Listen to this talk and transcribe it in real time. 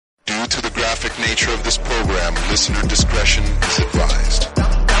graphic nature of this program, listener discretion is advised.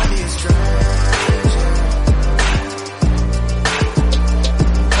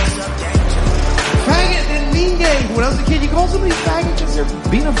 Faggot didn't mean gay. When I was a kid, you called somebody faggot because they're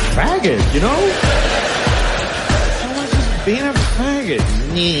being a faggot, you know? Someone's just being a faggot.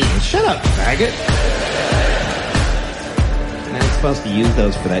 Shut up, faggot. And I'm supposed to use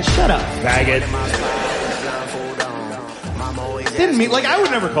those for that. Shut up, faggot. Didn't mean, like, I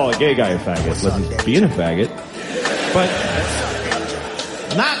would never call a gay guy a faggot unless he's being a faggot. But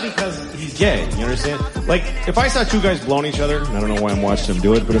not because he's gay, you understand? Like, if I saw two guys blowing each other, and I don't know why I'm watching them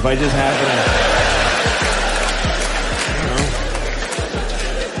do it, but if I just happen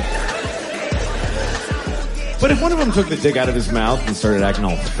to, but if one of them took the dick out of his mouth and started acting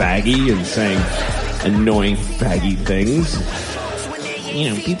all faggy and saying annoying faggy things, you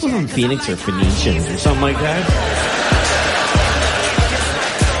know, people from Phoenix are Phoenicians or something like that.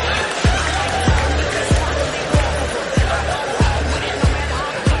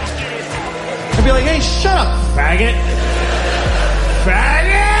 I'd be like, hey, shut up, faggot.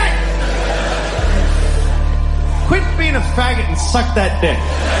 Faggot! Quit being a faggot and suck that dick.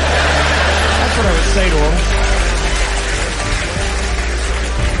 That's what I would say to him.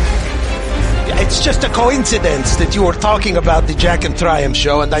 It's just a coincidence that you were talking about the Jack and Triumph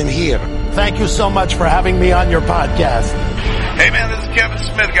show, and I'm here. Thank you so much for having me on your podcast. Hey man, this is Kevin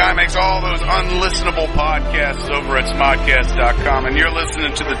Smith, guy who makes all those unlistenable podcasts over at Smodcast.com, and you're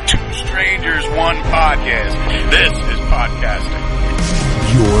listening to the Two Strangers, One Podcast. This is podcasting.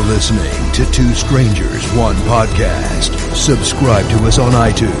 You're listening to Two Strangers, One Podcast. Subscribe to us on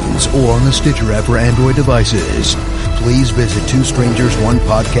iTunes or on the Stitcher app for Android devices. Please visit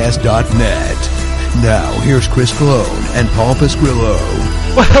twostrangersonepodcast.net. Now, here's Chris Cologne and Paul Pasquillo.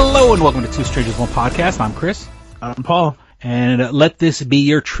 Well, hello and welcome to Two Strangers, One Podcast. I'm Chris. I'm Paul. And let this be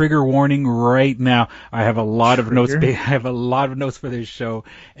your trigger warning right now. I have a lot of notes. I have a lot of notes for this show,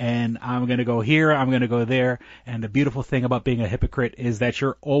 and I'm going to go here, I'm going to go there. And the beautiful thing about being a hypocrite is that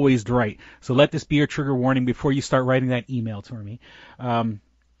you're always right. So let this be your trigger warning before you start writing that email to me. All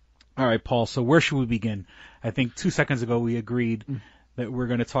right, Paul. So where should we begin? I think 2 seconds ago we agreed that we're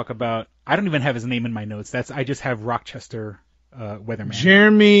going to talk about. I don't even have his name in my notes. I just have Rochester weatherman.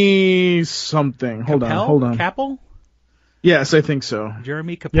 Jeremy something. Hold on. Capel? Yes, I think so.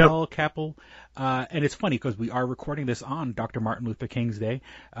 Jeremy Capel, Capel. And it's funny because we are recording this on Dr. Martin Luther King's Day.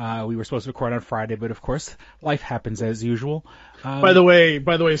 We were supposed to record on Friday, but of course, life happens as usual. By the way,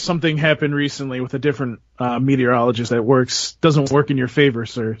 something happened recently with a different meteorologist that doesn't work in your favor,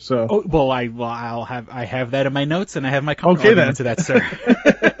 sir. So. Oh, well, I have that in my notes, and I have my counter argument to that, sir.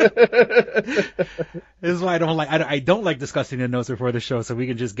 This is why I don't like discussing the notes before the show, so we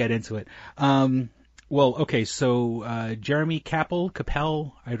can just get into it. Well, okay, so Jeremy Capel,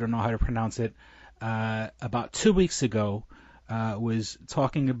 I don't know how to pronounce it, about 2 weeks ago was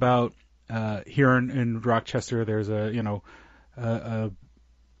talking about here in Rochester, there's I don't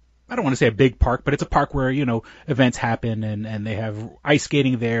want to say a big park, but it's a park where, events happen and they have ice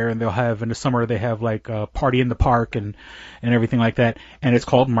skating there, and they'll have, in the summer, they have like a party in the park and everything like that, and it's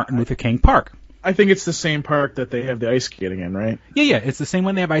called Martin Luther King Park. I think it's the same park that they have the ice skating in, right? Yeah, it's the same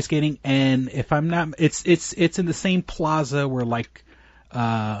one they have ice skating, and if I'm not, it's in the same plaza where like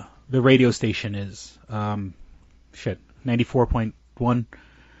the radio station is. 94.1.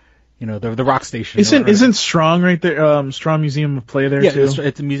 The rock station. Isn't Strong right there? Strong Museum of Play there too. Yeah,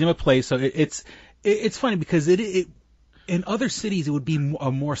 it's a museum of play. So it's funny because it in other cities it would be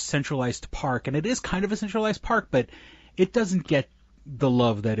a more centralized park, and it is kind of a centralized park, but it doesn't get the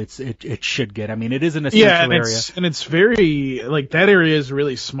love that it should get. I mean, it is in a central area. And it's very, like, that area is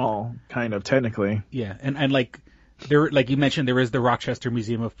really small, kind of, technically. Yeah, and like, there, like you mentioned, there is the Rochester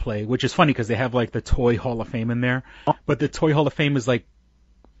Museum of Play, which is funny because they have, like, the Toy Hall of Fame in there. But the Toy Hall of Fame is, like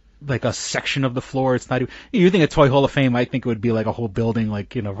a section of the floor. It's not even, you think a Toy Hall of Fame, I think it would be, like, a whole building,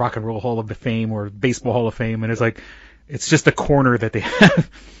 like, Rock and Roll Hall of Fame or Baseball Hall of Fame, and it's like, it's just a corner that they have.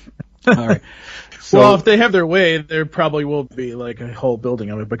 All right. So, well, if they have their way, there probably will be like a whole building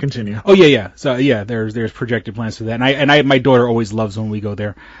of it. But continue. Oh yeah. So yeah, there's projected plans for that, and my daughter always loves when we go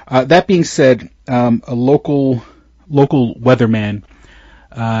there. That being said, a local weatherman,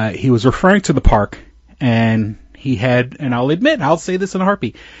 he was referring to the park, and he had, and I'll say this in a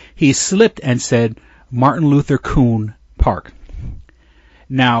heartbeat, he slipped and said Martin Luther Coon Park.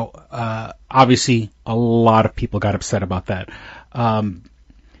 Now, obviously, a lot of people got upset about that.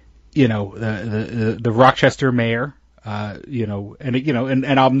 The Rochester mayor, and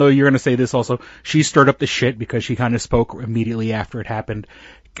I know you're going to say this also, she stirred up the shit because she kind of spoke immediately after it happened.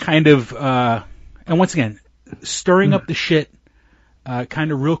 And once again, stirring up the shit,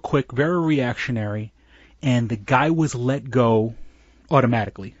 kind of real quick, very reactionary, and the guy was let go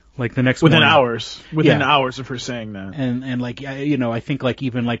automatically. Like the next within morning. hours, hours of her saying that, and like I think like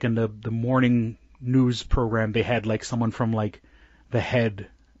even like in the morning news program they had like someone from like the head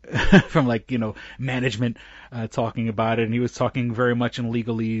from like management talking about it, and he was talking very much in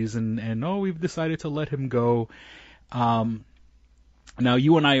legalese and we've decided to let him go. Now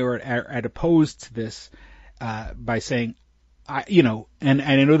you and I are at opposed to this by saying. And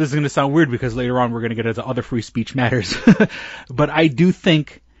I know this is going to sound weird because later on we're going to get into other free speech matters, but I do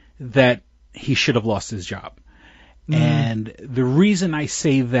think that he should have lost his job. And the reason I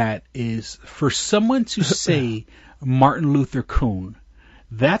say that is for someone to say Martin Luther King,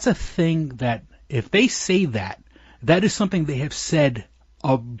 that's a thing that if they say that is something they have said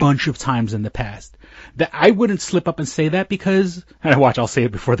a bunch of times in the past. That I wouldn't slip up and say that because, and I'll say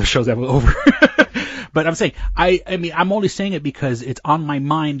it before the show's ever over. But I'm saying, I mean, I'm only saying it because it's on my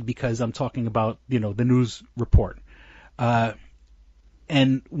mind because I'm talking about, the news report.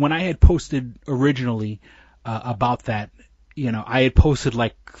 And when I had posted originally, about that, I had posted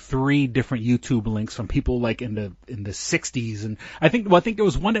like 3 different YouTube links from people like in the 60s. And I think there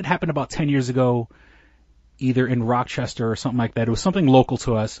was one that happened about 10 years ago, either in Rochester or something like that. It was something local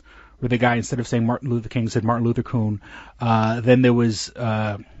to us where the guy, instead of saying Martin Luther King, said Martin Luther King. Then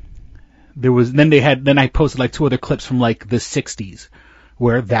I posted like 2 other clips from like the 60s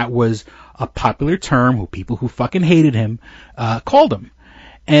where that was a popular term who people who fucking hated him, called him.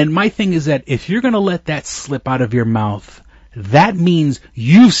 And my thing is that if you're going to let that slip out of your mouth, that means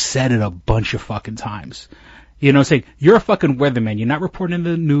you've said it a bunch of fucking times. Saying you're a fucking weatherman. You're not reporting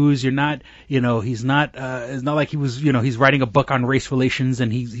the news. You're not, he's not, it's not like he was, he's writing a book on race relations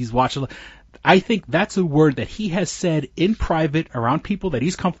and he's watching. I think that's a word that he has said in private around people that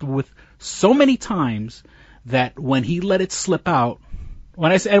he's comfortable with so many times that when he let it slip out,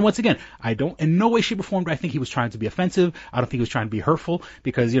 and once again, I don't, in no way, shape, or form do I think he was trying to be offensive. I don't think he was trying to be hurtful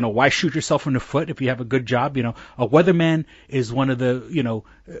because, why shoot yourself in the foot if you have a good job? A weatherman is one of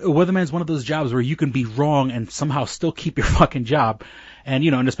those jobs where you can be wrong and somehow still keep your fucking job. And,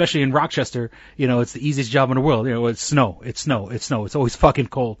 and especially in Rochester, it's the easiest job in the world. It's snow. It's always fucking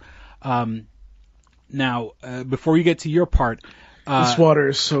cold. Now, before you get to your part, this water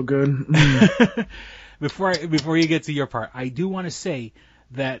is so good. Before you get to your part, I do want to say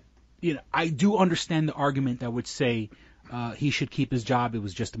that, I do understand the argument that would say, he should keep his job. It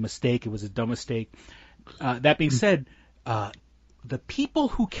was just a mistake. It was a dumb mistake. That being said, the people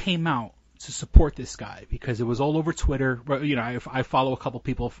who came out to support this guy, because it was all over Twitter, I follow a couple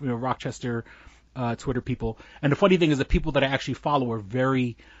people, Rochester, Twitter people. And the funny thing is the people that I actually follow are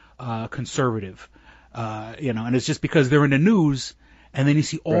very, conservative, and it's just because they're in the news and then you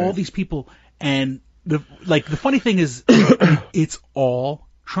see all these people and the funny thing is it's all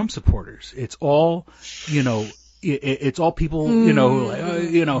Trump supporters. It's all, it's all people,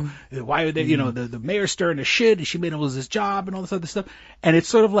 why are they, the mayor's stirring the shit and she made him lose his job and all this other stuff. And it's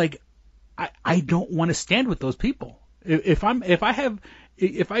sort of like, I don't want to stand with those people. If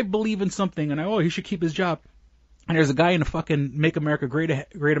I believe in something and he should keep his job, and there's a guy in a fucking Make America Great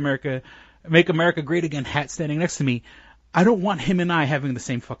Again hat standing next to me, I don't want him and I having the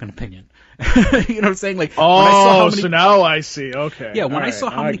same fucking opinion. You know what I'm saying? Like, so now I see. Okay. Yeah, when I saw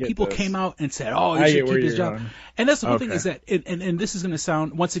how many people came out and said, he should keep his job. And that's the whole thing is that, and this is going to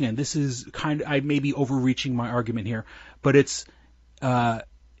sound, once again, this is kind of, I may be overreaching my argument here, but it's,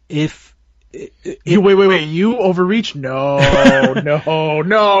 wait, you overreach? No,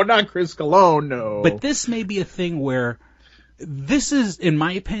 not Chris Cologne, no. But this may be a thing where this is, in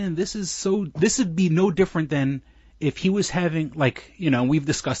my opinion, this would be no different than if he was having, like, we've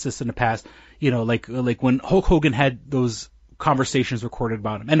discussed this in the past, like when Hulk Hogan had those conversations recorded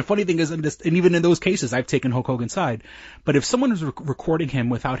about him. And the funny thing is, and even in those cases, I've taken Hulk Hogan's side. But if someone was recording him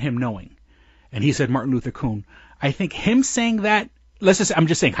without him knowing, and he said Martin Luther King, I think him saying that, I'm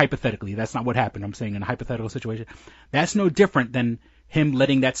just saying hypothetically, that's not what happened. I'm saying in a hypothetical situation, that's no different than him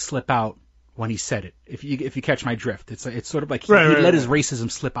letting that slip out when he said it. If you catch my drift, it's sort of like he let his racism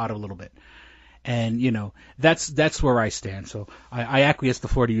slip out a little bit. And, that's where I stand. So I acquiesce the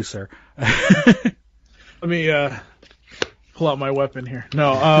floor to you, sir. Let me, pull out my weapon here.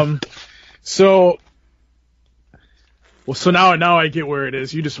 No, so now I get where it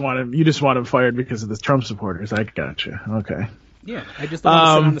is. You just want him fired because of the Trump supporters. I gotcha. Okay. Yeah. I just don't want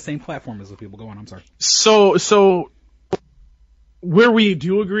to sit on the same platform as the people. Go on. I'm sorry. So where we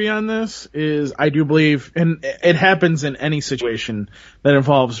do agree on this is I do believe, and it happens in any situation that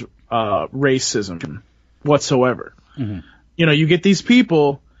involves racism whatsoever. Mm-hmm. You get these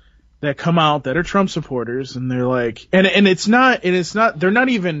people that come out that are Trump supporters, and they're like, and it's not, they're not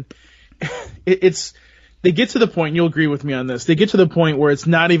even, they get to the point, and you'll agree with me on this, they get to the point where it's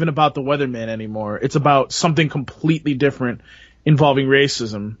not even about the weatherman anymore. It's about something completely different involving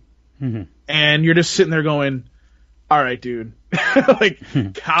racism. Mm-hmm. And you're just sitting there going, all right, dude, like,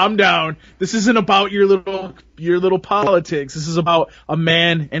 calm down. This isn't about your little politics. This is about a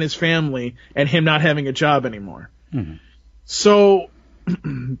man and his family and him not having a job anymore. Mm-hmm. So,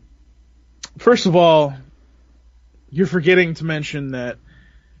 first of all, you're forgetting to mention that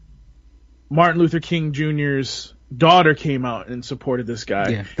Martin Luther King Jr.'s daughter came out and supported this guy.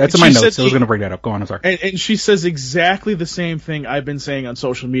 Yeah, that's in my notes, so I was going to bring that up. Go on, I'm sorry. And she says exactly the same thing I've been saying on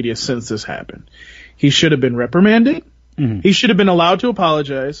social media since this happened. He should have been reprimanded. Mm-hmm. He should have been allowed to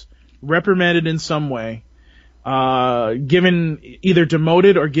apologize, reprimanded in some way, given either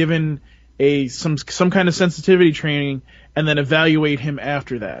demoted or given some kind of sensitivity training, and then evaluate him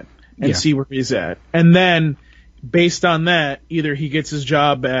after that and see where he's at. And then, based on that, either he gets his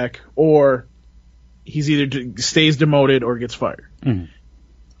job back or he's either stays demoted or gets fired. Mm-hmm.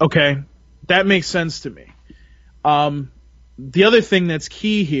 Okay, that makes sense to me. The other thing that's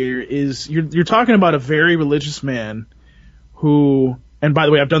key here is you're talking about a very religious man who, and by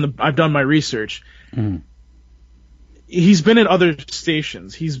the way, I've done my research. Mm-hmm. He's been at other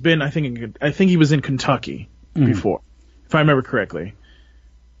stations. He's been, I think he was in Kentucky before, if I remember correctly.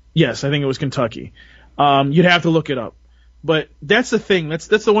 Yes, I think it was Kentucky. You'd have to look it up. But that's the thing. That's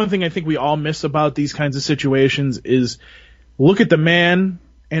the one thing I think we all miss about these kinds of situations is look at the man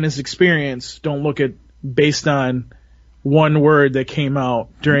and his experience. Don't look at based on one word that came out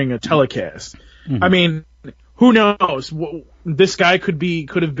during a telecast. Mm-hmm. I mean, who knows? This guy could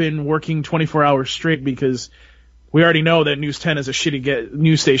have been working 24 hours straight because we already know that News 10 is a shitty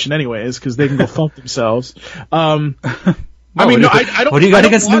news station anyways because they can go fuck themselves. I mean, I don't. What do you got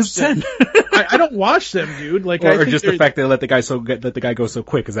against News 10? I don't watch them, dude. Like, or just the fact that they let the guy go so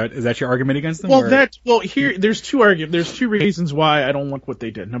quick. Is that your argument against them? Well, here there's two arguments. There's two reasons why I don't like what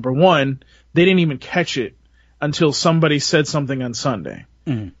they did. Number one, they didn't even catch it until somebody said something on Sunday.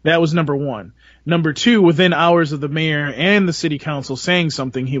 Mm-hmm. That was number one. Number two, within hours of the mayor and the city council saying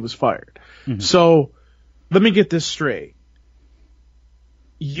something, he was fired. Mm-hmm. So let me get this straight.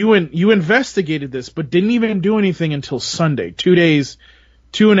 You investigated this, but didn't even do anything until Sunday,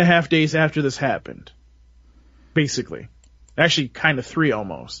 2.5 days after this happened. Basically. Actually, kind of 3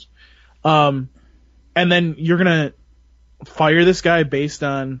 almost. And then you're gonna fire this guy based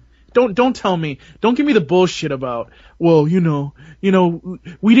on, don't tell me, don't give me the bullshit about, well,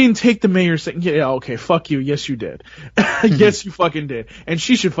 we didn't take the mayor's thing. Yeah, okay, fuck you. Yes, you did. Yes, you fucking did. And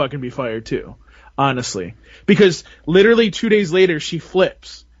she should fucking be fired too. Honestly, because literally 2 days later she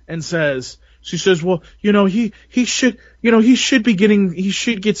flips and says, well, he should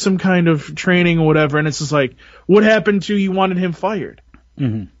get some kind of training or whatever. And it's just like, what happened to you wanted him fired?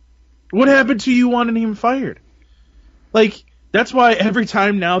 Mm-hmm. What happened to you wanting him fired? Like, that's why every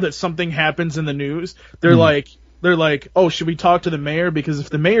time now that something happens in the news, they're like, oh, should we talk to the mayor? Because if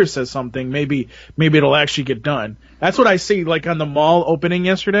the mayor says something, maybe it'll actually get done. That's what I see, like on the mall opening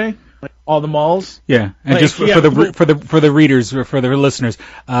yesterday. All the malls. Yeah, and just for the readers, for the listeners,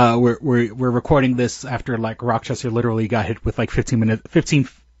 we're recording this after like Rochester literally got hit with like 15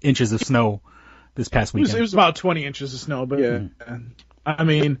 inches of snow this past weekend. It was about 20 inches of snow, but yeah. I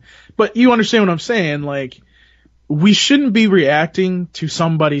mean, but you understand what I'm saying? Like, we shouldn't be reacting to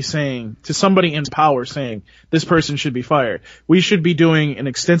somebody in power saying this person should be fired. We should be doing an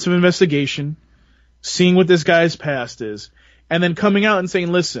extensive investigation, seeing what this guy's past is, and then coming out and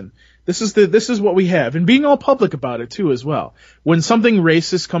saying, listen, this is what we have, and being all public about it too as well. When something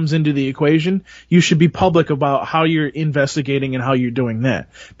racist comes into the equation, you should be public about how you're investigating and how you're doing that.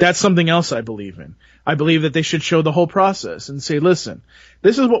 That's something else I believe in. I believe that they should show the whole process and say, listen,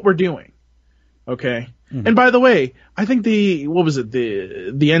 this is what we're doing. Okay? Mm-hmm. And by the way, I think the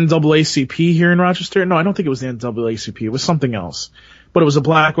NAACP here in Rochester? No, I don't think it was the NAACP. It was something else. But it was a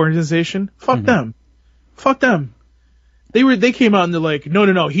black organization. Fuck them. Fuck them. They came out and they're like,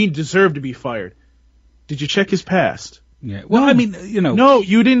 no, he deserved to be fired. Did you check his past? Yeah. Well, I mean, No,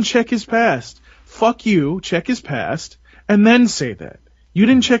 you didn't check his past. Fuck you, check his past, and then say that. You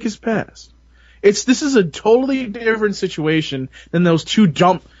didn't check his past. This is a totally different situation than those two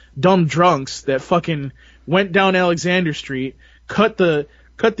dumb drunks that fucking went down Alexander Street, cut the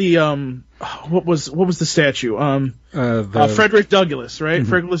what was the statue? Frederick Douglass, right?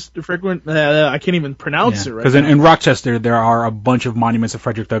 Mm-hmm. I can't even pronounce it right. Because in Rochester there are a bunch of monuments of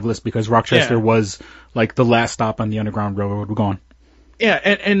Frederick Douglass because Rochester was like the last stop on the Underground Railroad. We're going. Yeah,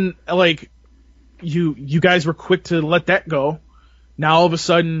 and like you guys were quick to let that go. Now all of a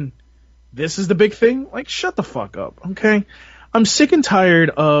sudden this is the big thing. Like, shut the fuck up, okay? I'm sick and tired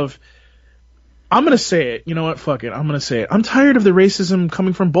of. I'm gonna say it. You know what? Fuck it. I'm gonna say it. I'm tired of the racism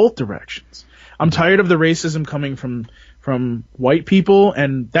coming from both directions. I'm tired of the racism coming from white people,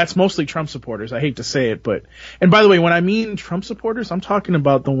 and that's mostly Trump supporters. I hate to say it, but and by the way, when I mean Trump supporters, I'm talking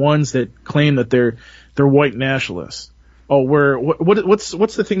about the ones that claim that they're white nationalists. Oh,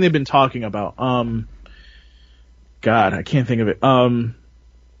 what's the thing they've been talking about? God, I can't think of it.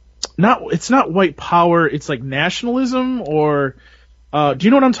 It's not white power. It's like nationalism or. Do you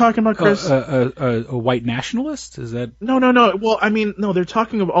know what I'm talking about, Chris? A white nationalist? Is that? No. Well, I mean, no, they're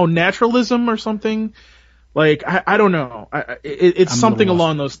talking about naturalism or something. Like, I don't know. It's something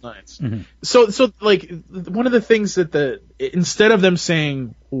along those lines. Mm-hmm. So like, one of the things that instead of them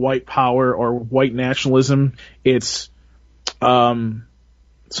saying white power or white nationalism, it's, some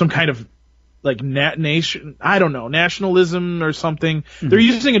kind of, like, nationalism or something. Mm-hmm. They're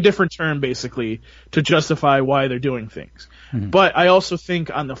using a different term, basically, to justify why they're doing things. Mm-hmm. But I also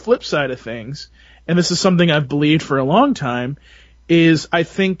think on the flip side of things, and this is something I've believed for a long time, is I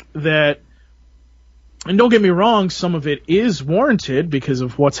think that, and don't get me wrong, some of it is warranted because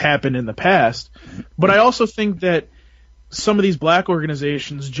of what's happened in the past, but I also think that some of these black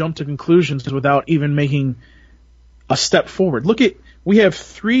organizations jump to conclusions without even making a step forward. We have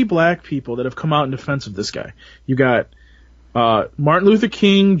 3 black people that have come out in defense of this guy. You got Martin Luther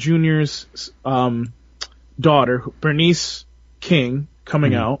King Jr.'s daughter, Bernice King,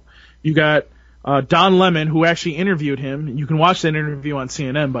 coming out. You got Don Lemon, who actually interviewed him. You can watch that interview on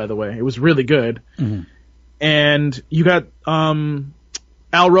CNN, by the way. It was really good. Mm-hmm. And you got Al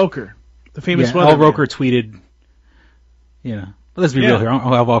Roker, the famous weatherman. Al Roker tweeted, let's be real here.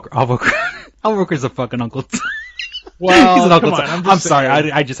 Al Roker's a fucking uncle. Well, he's an uncle. Come on, I'm sorry.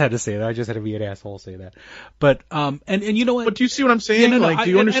 I just had to say that. I just had to be an asshole say that. But and you know what? But do you see what I'm saying? Do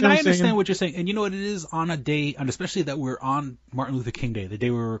you understand? And I understand what you're saying. And you know what? It is on a day, and especially that we're on Martin Luther King Day, the day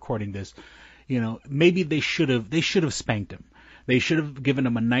we were recording this. Maybe they should have spanked him. They should have given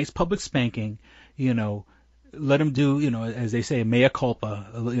him a nice public spanking. Let him do, as they say, mea culpa.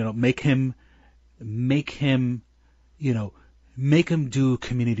 Make him do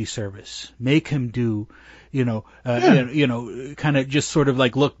community service. Make him do, kind of just sort of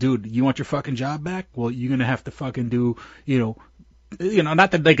like, look, dude, you want your fucking job back? Well, you're gonna have to fucking do,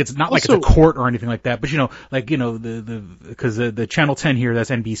 not that like it's not like it's a court or anything like that, but because the Channel 10 here, that's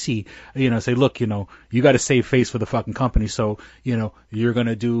NBC, say, look, you got to save face for the fucking company, so you're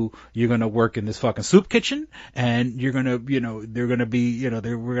gonna work in this fucking soup kitchen, and you're gonna they're gonna be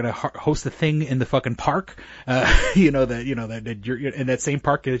we're gonna host a thing in the fucking park, that you're in that same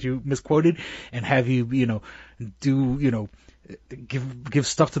park that you misquoted, and have you do give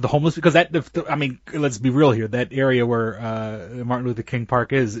stuff to the homeless, because let's be real here, that area where Martin Luther King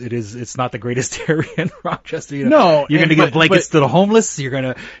Park it's not the greatest area in Rochester. No, you're gonna give blankets to the homeless. You're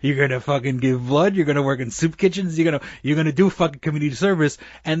gonna fucking give blood. You're gonna work in soup kitchens. You're gonna do fucking community service,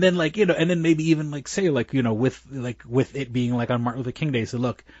 and then and then maybe even say with it being like on Martin Luther King Day, so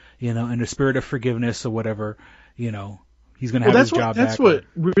look, in the spirit of forgiveness or whatever, he's going to have his job back. That's what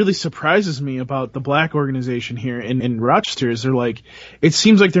really surprises me about the black organization here in Rochester is it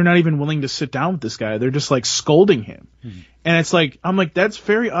seems like they're not even willing to sit down with this guy. They're just like scolding him. Mm-hmm. And it's like, I'm like, that's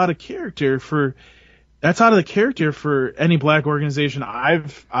very out of character for any black organization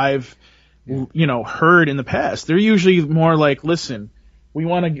I've heard in the past. They're usually more like, listen, we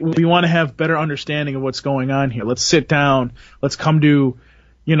want to have better understanding of what's going on here. Let's sit down. Let's come to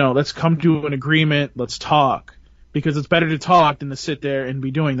an agreement. Let's talk. Because it's better to talk than to sit there and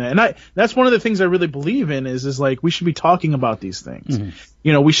be doing that. And that's one of the things I really believe in is like, we should be talking about these things.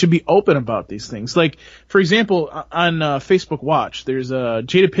 Mm-hmm. We should be open about these things. Like, for example, on Facebook Watch, there's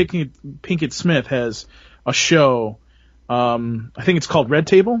Jada Pinkett Smith has a show, I think it's called Red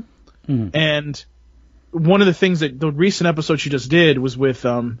Table. Mm-hmm. And one of the things that the recent episode she just did was with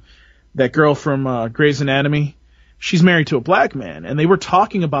that girl from Grey's Anatomy. She's married to a black man, and they were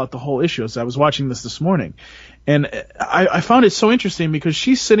talking about the whole issue. So I was watching this morning, and I found it so interesting because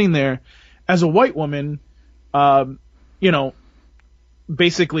she's sitting there as a white woman,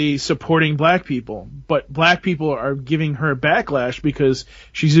 basically supporting black people, but black people are giving her backlash because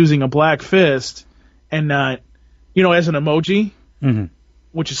she's using a black fist and not, as an emoji, mm-hmm.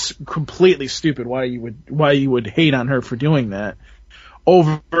 which is completely stupid. Why you would hate on her for doing that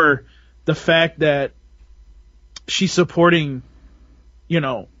over the fact that she's supporting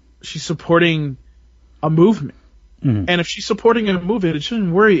a movement. Mm-hmm. And if she's supporting a movement, it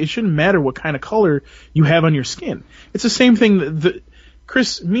shouldn't matter what kind of color you have on your skin. It's the same thing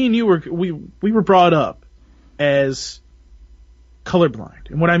Chris, me and you we were brought up as colorblind.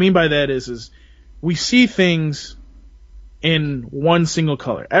 And what I mean by that is we see things in one single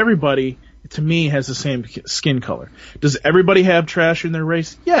color. Everybody, to me, has the same skin color. Does everybody have trash in their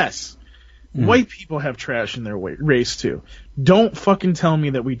race? Yes. White people have trash in their race too. Don't fucking tell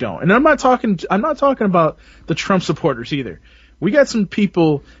me that we don't. And I'm not talking about the Trump supporters either. We got some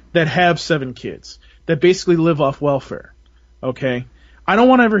people that have 7 kids that basically live off welfare. Okay? I don't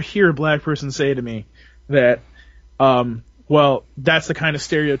want to ever hear a black person say to me that, well, that's the kind of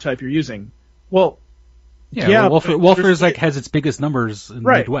stereotype you're using. Well, welfare is like has its biggest numbers in the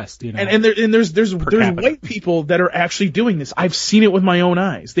Midwest, you know. And there's white people that are actually doing this. I've seen it with my own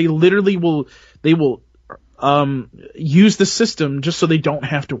eyes. They literally will use the system just so they don't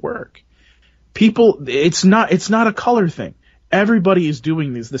have to work. People, it's not a color thing. Everybody is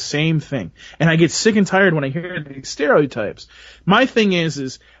doing the same thing. And I get sick and tired when I hear these stereotypes. My thing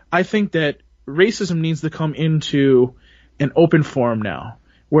is I think that racism needs to come into an open forum now,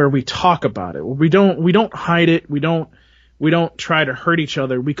 where we talk about it. We don't hide it. We don't try to hurt each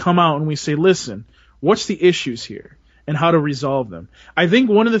other. We come out and we say, listen, what's the issues here and how to resolve them? I think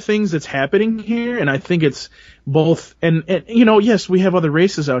one of the things that's happening here, and I think it's both, and you know, yes, we have other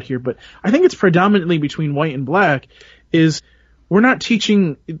races out here, but I think it's predominantly between white and black, is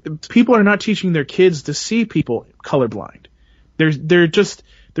people are not teaching their kids to see people colorblind.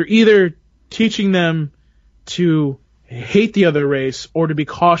 They're either teaching them to hate the other race or to be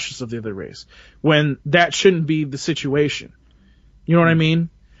cautious of the other race, when that shouldn't be the situation. You know what I mean?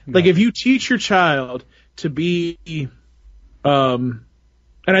 Yeah. Like, if you teach your child to be, and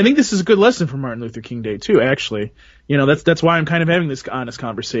I think this is a good lesson from Martin Luther King Day too, actually. You know, that's why I'm kind of having this honest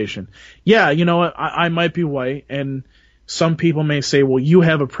conversation. Yeah, you know what? I might be white, and some people may say, well, you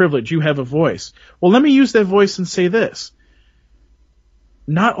have a privilege, you have a voice. Well, let me use that voice and say this.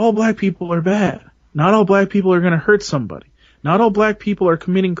 Not all black people are bad. Not all black people are going to hurt somebody. Not all black people are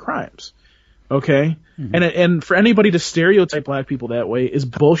committing crimes. Okay? Mm-hmm. And for anybody to stereotype black people that way is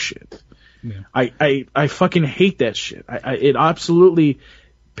bullshit. Yeah. I fucking hate that shit. It absolutely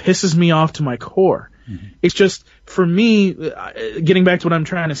pisses me off to my core. Mm-hmm. It's just, for me, getting back to what I'm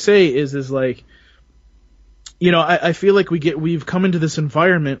trying to say is like, you know, I feel like we've come into this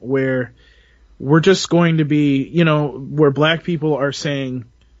environment where we're just going to be, you know, where black people are saying,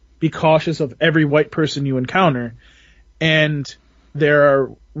 be cautious of every white person you encounter, and there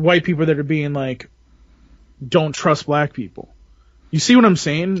are white people that are being like, don't trust black people. You see what I'm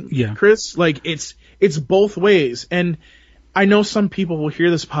saying, yeah, Chris? Like, it's both ways. And I know some people will hear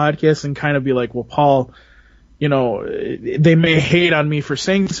this podcast and kind of be like, well, Paul, you know, they may hate on me for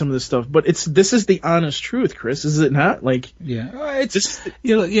saying some of this stuff, but this is the honest truth, Chris, is it not? Like, yeah, it's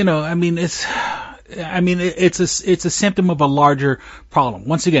you know, I mean, it's a symptom of a larger problem.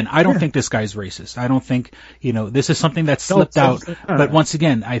 Once again, I don't think this guy's racist. I don't think, you know, this is something that slipped out. But once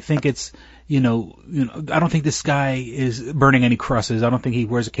again, I think it's, you know, I don't think this guy is burning any crosses. I don't think he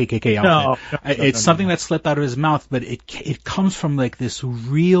wears a KKK outfit. It's something that slipped out of his mouth, but it comes from like this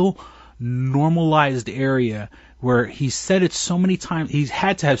real normalized area where he said it so many times. He's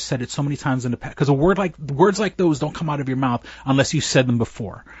had to have said it so many times in the past, because words like those don't come out of your mouth unless you said them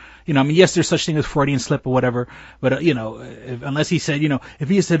before. You know, I mean, yes, there's such thing as Freudian slip or whatever, but, you know, unless he said, you know, if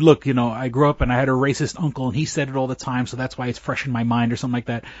he said, look, you know, I grew up and I had a racist uncle and he said it all the time, so that's why it's fresh in my mind or something like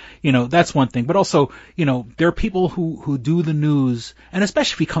that, you know, that's one thing. But also, you know, there are people who do the news, and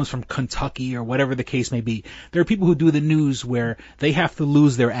especially if he comes from Kentucky or whatever the case may be, there are people who do the news where they have to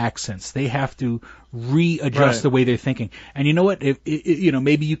lose their accents. They have to readjust the way they're thinking. And you know what? You know,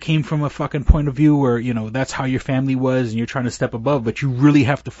 maybe you came from a fucking point of view where, you know, that's how your family was and you're trying to step above, but you really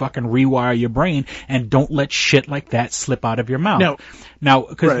have to fucking rewire your brain and don't let shit like that slip out of your mouth. Now,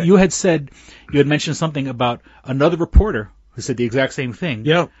 because you had mentioned something about another reporter who said the exact same thing.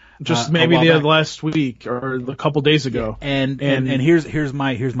 Yeah. Just maybe the last week or a couple days ago. And here's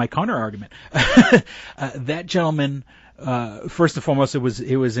my counter argument. That gentleman, first and foremost, it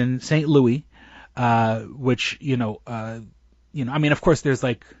was in St. Louis. Which, you know, I mean, of course, there's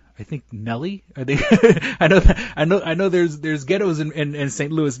like, I think Nelly. Are they? I know. There's ghettos in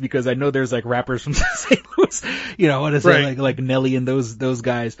St. Louis, because I know there's like rappers from St. Louis. You know, I want to say like Nelly and those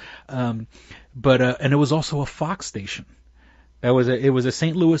guys. But and it was also a Fox station. It was a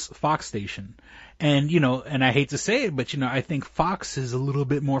St. Louis Fox station, and you know, and I hate to say it, but you know, I think Fox is a little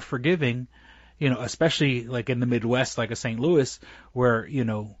bit more forgiving. You know, especially like in the Midwest, like a St. Louis, where you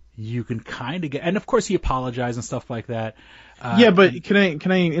know, you can kind of get, and of course he apologized and stuff like that. Yeah, but can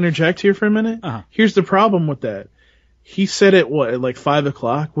I interject here for a minute? Uh-huh. Here's the problem with that. He said it at like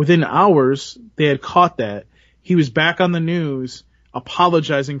 5:00. Within hours, they had caught that. He was back on the news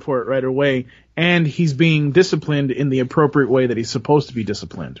apologizing for it right away, and he's being disciplined in the appropriate way that he's supposed to be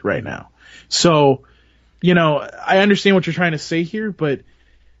disciplined right now. So, I understand what you're trying to say here, but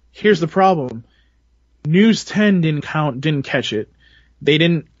here's the problem. News 10 didn't catch it. They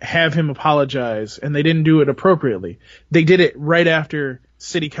didn't have him apologize, and they didn't do it appropriately. They did it right after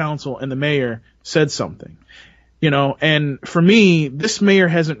city council and the mayor said something. And for me, this mayor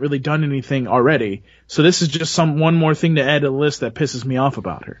hasn't really done anything already. So this is just one more thing to add to the list that pisses me off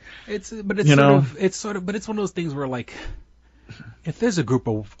about her. It's one of those things where, like, if there's a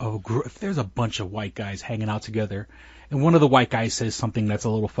if there's a bunch of white guys hanging out together, and one of the white guys says something that's a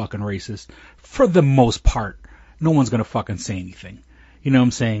little fucking racist, for the most part, no one's gonna fucking say anything. You know what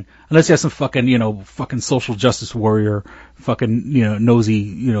I'm saying? Unless you have some fucking social justice warrior, fucking,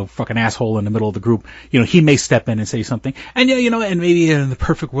 nosy, fucking asshole in the middle of the group. He may step in and say something. And and maybe in the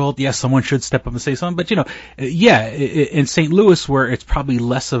perfect world, yes, someone should step up and say something. But, in St. Louis, where it's probably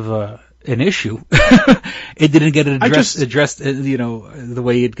less of an issue, it didn't get addressed, the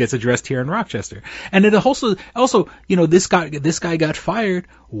way it gets addressed here in Rochester. And it also, this guy got fired.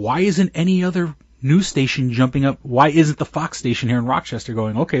 Why isn't any other news station jumping up? Why isn't the Fox station here in Rochester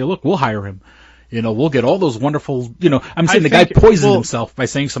going, okay, look, we'll hire him. We'll get all those wonderful, I'm saying the guy poisoned himself by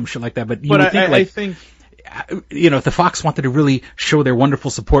saying some shit like that, but I think if the Fox wanted to really show their wonderful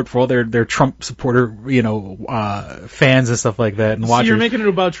support for all their Trump supporter, fans and stuff like that and watchers. You're making it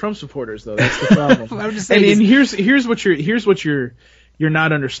about Trump supporters though. That's the problem. I'm just saying, and here's what you're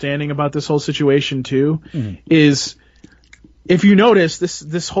not understanding about this whole situation too, is if you notice,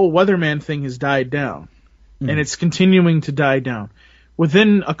 this whole weatherman thing has died down, and it's continuing to die down.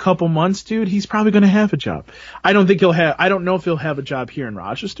 Within a couple months, dude, he's probably going to have a job. I don't know if he'll have a job here in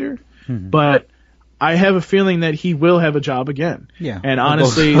Rochester, but I have a feeling that he will have a job again. Yeah. And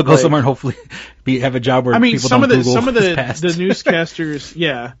honestly, he'll go somewhere and hopefully have a job where people don't Google some of the newscasters,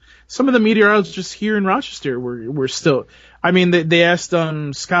 yeah, some of the meteorologists here in Rochester were still. I mean, they asked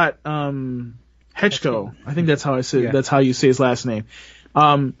Scott Hetchko. I think that's how I say. Yeah. That's how you say his last name.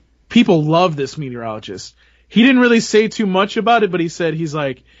 People love this meteorologist. He didn't really say too much about it, but he said he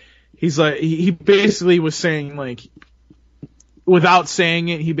basically was saying, like, without saying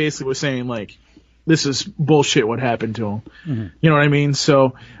it, he basically was saying, like, this is bullshit what happened to him. Mm-hmm. You know what I mean?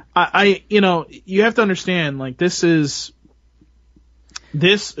 So I you have to understand, like, this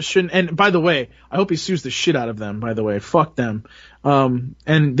shouldn't, and by the way, I hope he sues the shit out of them, by the way. Fuck them. And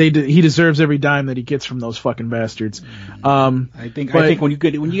he deserves every dime that he gets from those fucking bastards. I think when you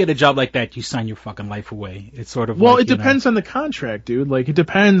get a job like that, you sign your fucking life away. It's sort of it depends on the contract, dude. Like, it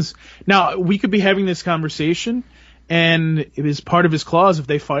depends. Now, we could be having this conversation, and it is part of his clause. If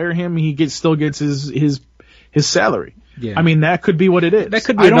they fire him, he still gets his salary. Yeah. I mean, that could be what it is. That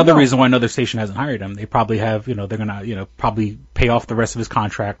could be another reason why another station hasn't hired him. They probably have, they're gonna, probably pay off the rest of his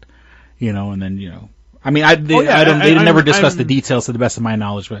contract, and then, I mean, they never discussed the details to the best of my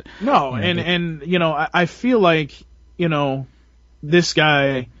knowledge, but. No, I feel like, this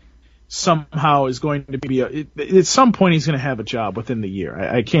guy somehow is going to be, at some point he's going to have a job within the year.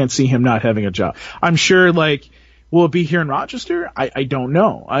 I can't see him not having a job. I'm sure, like, will it be here in Rochester? I don't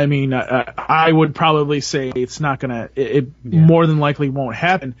know. I mean, I would probably say it's not gonna. It more than likely won't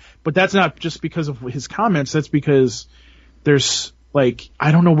happen. But that's not just because of his comments. That's because there's, like,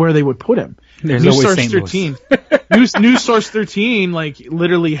 I don't know where they would put him. There's News Source 13. News Source 13, like,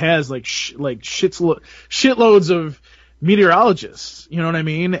 literally has shitloads of meteorologists. You know what I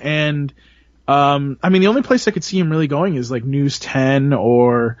mean? And I mean, the only place I could see him really going is like News 10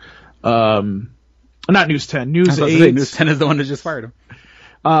 or not News 10, News 8. News 10 is the one that just fired him.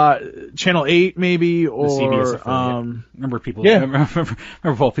 Channel 8 maybe, or remember people. Yeah. Remember,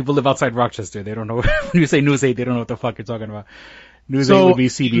 Paul, people live outside Rochester. They don't know when you say News 8, they don't know what the fuck you're talking about. News 8 would be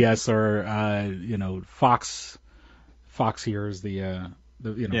CBS or Fox. Fox here is the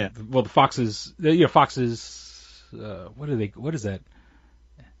Fox is what is that?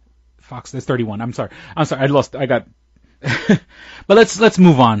 Fox, there's 31. I'm sorry. I got but let's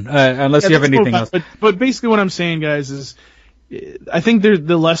move on, unless you have anything else. But basically what I'm saying, guys, is I think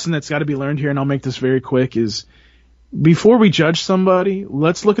the lesson that's got to be learned here, and I'll make this very quick, is before we judge somebody,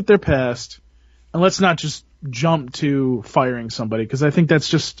 let's look at their past, and let's not just jump to firing somebody, because I think that's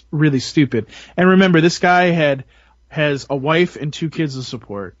just really stupid. And remember, this guy has a wife and 2 kids to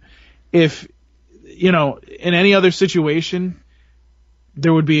support. If, in any other situation,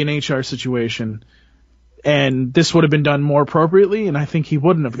 there would be an HR situation, and this would have been done more appropriately, and I think he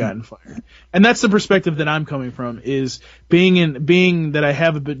wouldn't have gotten fired. And that's the perspective that I'm coming from, is being that I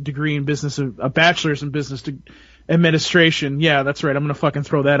have a degree in business, a bachelor's in business administration. Yeah, that's right. I'm going to fucking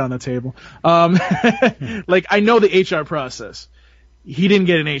throw that on the table. Like, I know the HR process. he didn't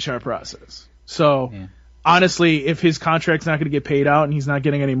get an HR process. So honestly, if his contract's not going to get paid out and he's not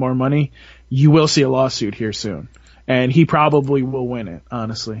getting any more money, you will see a lawsuit here soon. And he probably will win it,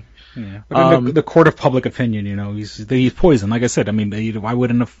 honestly. Yeah. But the court of public opinion, he's poison. Like I said, I mean, why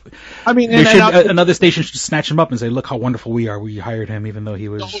wouldn't have? I mean, another station should snatch him up and say, "Look how wonderful we are. We hired him, even though he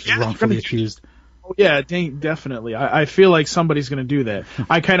was wrongfully accused." Yeah, definitely. I feel like somebody's going to do that.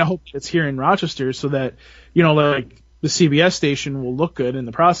 I kind of hope it's here in Rochester so that like the CBS station will look good in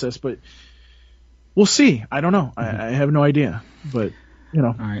the process. But we'll see. I don't know. I have no idea. But.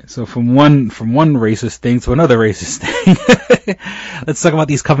 All right. So from one racist thing to another racist thing, let's talk about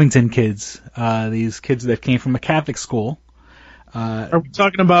these Covington kids. These kids that came from a Catholic school. Are we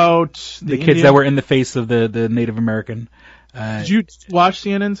talking about the kids that were in the face of the Native American? Did you watch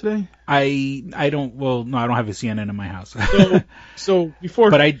CNN today? I don't. Well, no, I don't have a CNN in my house. So before,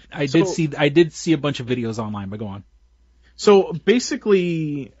 but I did see a bunch of videos online. But go on. So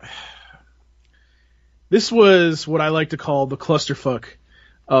basically, this was what I like to call the clusterfuck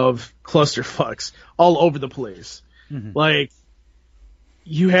of clusterfucks all over the place. Mm-hmm. Like,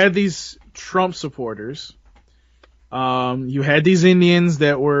 you had these Trump supporters. You had these Indians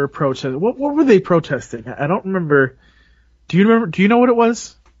that were protesting. What were they protesting? I don't remember. Do you remember? Do you know what it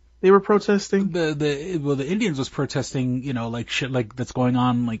was they were protesting? The Indians was protesting, like shit like that's going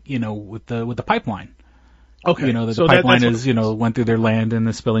on, like, with the pipeline. Okay. The pipeline is, went through their land and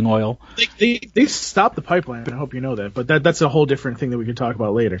is spilling oil. They stopped the pipeline. I hope you know that, but that's a whole different thing that we can talk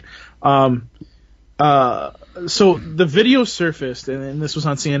about later. So the video surfaced, and this was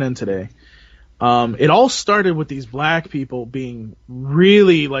on CNN today. It all started with these black people being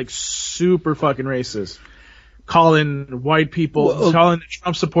really, like, super fucking racist. Calling white people, calling the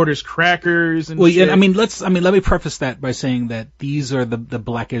Trump supporters crackers and shit. I mean, let me preface that by saying that these are the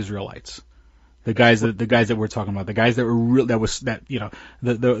black Israelites. The guys that we're talking about, the guys that were real,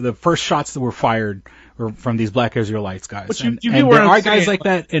 the first shots that were fired were from these black Israelites guys. And there are guys like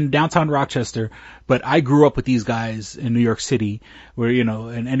that in downtown Rochester, but I grew up with these guys in New York City where,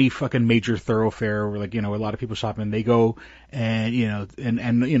 in any fucking major thoroughfare where, like, where a lot of people shop and they go and,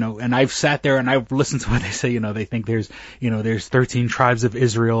 and I've sat there and I've listened to what they say, they think there's 13 tribes of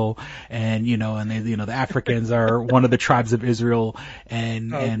Israel and, and they, the Africans are one of the tribes of Israel and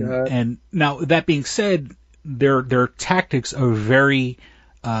now that being said, their tactics are very,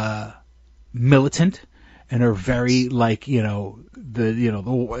 militant and are very like,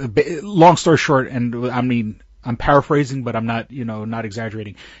 the long story short, and I mean, I'm paraphrasing, but I'm not, not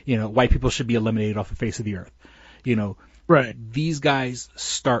exaggerating. White people should be eliminated off the face of the earth. Right. These guys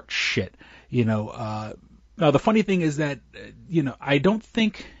start shit. Now the funny thing is that, I don't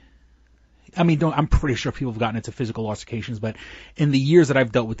think, I'm pretty sure people have gotten into physical altercations, but in the years that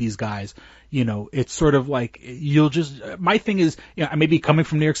I've dealt with these guys, it's sort of like my thing is, maybe coming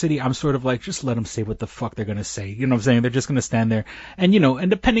from New York City, I'm sort of like, just let them say what the fuck they're going to say. You know what I'm saying? They're just going to stand there. And, and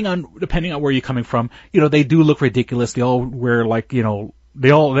depending on where you're coming from, they do look ridiculous. They all wear like,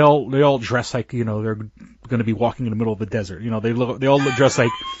 they all dress like, they're going to be walking in the middle of the desert. They all dress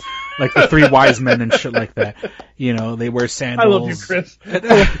like the three wise men and shit like that. They wear sandals. I love you, Chris.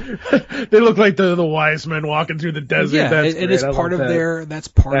 They look like the wise men walking through the desert. Yeah, that's it is part of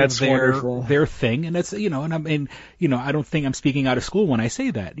their thing. And that's, and I mean, I don't think I'm speaking out of school when I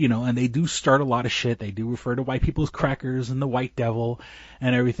say that, and they do start a lot of shit. They do refer to white people as crackers and the white devil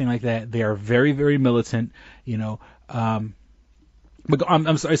and everything like that. They are very, very militant, but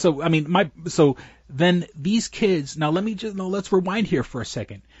I'm sorry. So then these kids, now let's rewind here for a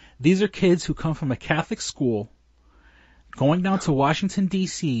second. These are kids who come from a Catholic school going down to Washington,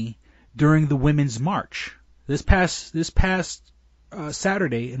 D.C. during the Women's March. This past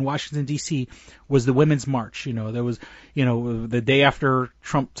Saturday in Washington, D.C. was the Women's March. There was, the day after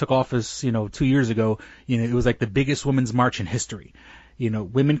Trump took office, 2 years ago, it was like the biggest women's march in history.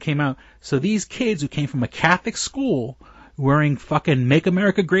 Women came out. So these kids who came from a Catholic school wearing fucking Make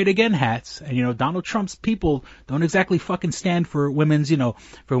America Great Again hats. And, Donald Trump's people don't exactly fucking stand for women's,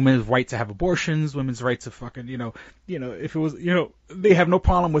 for women's right to have abortions, women's right to fucking, if it was, they have no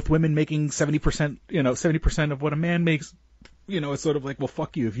problem with women making 70%, 70% of what a man makes. It's sort of like, well,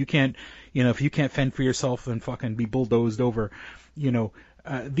 fuck you. If you can't fend for yourself, then fucking be bulldozed over.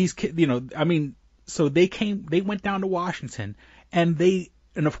 These kids, so they went down to Washington and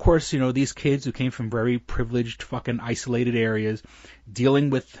of course, these kids who came from very privileged, fucking isolated areas, dealing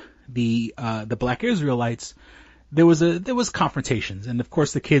with the black Israelites, there was confrontations, and of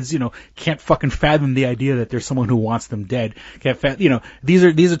course the kids, can't fucking fathom the idea that there's someone who wants them dead. These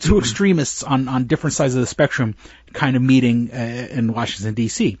are two extremists on different sides of the spectrum, kind of meeting in Washington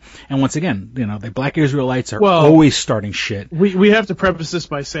D.C. And once again, the Black Israelites are always starting shit. We have to preface this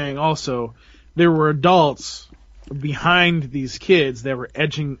by saying also there were adults behind these kids that were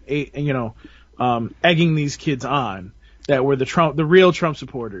egging these kids on. That were the real Trump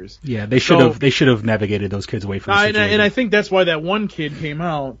supporters. Yeah, they should have navigated those kids away from the situation. And I think that's why that one kid came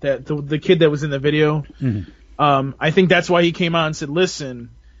out, that the kid that was in the video. Mm-hmm. I think that's why he came out and said,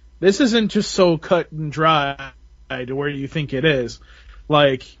 "Listen, this isn't just so cut and dry to where you think it is."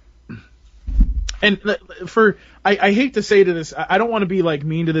 Like, and I hate to say to this, I don't want to be like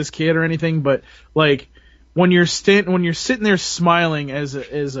mean to this kid or anything, but like when you're sitting there smiling as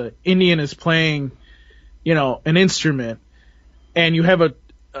a Indian is playing, an instrument, and you have a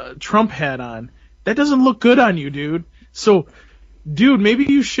Trump hat on, that doesn't look good on you, dude. So, dude, maybe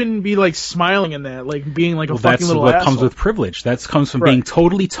you shouldn't be like smiling in that, like being like a fucking little asshole. That's what comes with privilege. That comes from being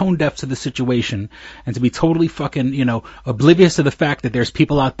totally tone deaf to the situation, and to be totally fucking, oblivious to the fact that there's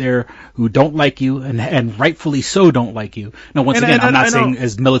people out there who don't like you, and rightfully so don't like you. Now, once again, I'm not saying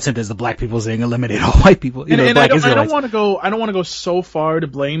as militant as the black people saying eliminate all white people. I don't want to go so far to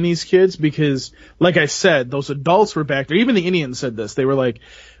blame these kids, because, like I said, those adults were back there. Even the Indians said this. They were like,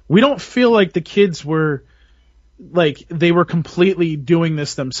 we don't feel like the kids were. Like they were completely doing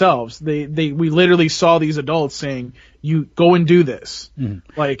this themselves. We literally saw these adults saying, "You go and do this."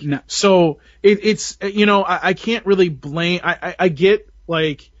 Mm-hmm. So it's I can't really blame. I get,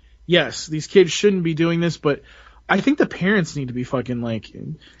 like, yes, these kids shouldn't be doing this, but I think the parents need to be fucking like,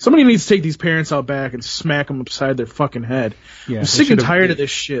 somebody needs to take these parents out back and smack them upside their fucking head. Yeah, I'm sick and tired of this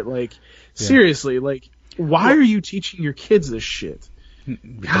shit. Like, seriously, like, why are you teaching your kids this shit?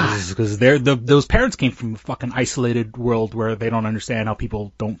 Because those parents came from a fucking isolated world where they don't understand how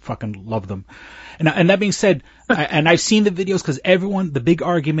people don't fucking love them. And that being said, and I've seen the videos, because the big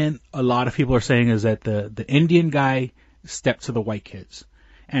argument a lot of people are saying is that the Indian guy stepped to the white kids.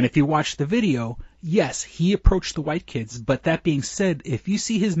 And if you watch the video, yes, he approached the white kids, but that being said, if you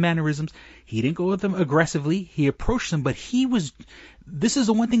see his mannerisms, he didn't go with them aggressively, he approached them, but this is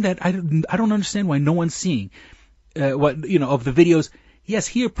the one thing that I don't understand why no one's seeing, of the videos. Yes,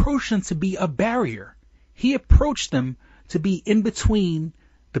 he approached them to be a barrier. He approached them to be in between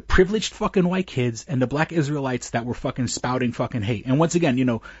the privileged fucking white kids and the Black Israelites that were fucking spouting fucking hate. And once again,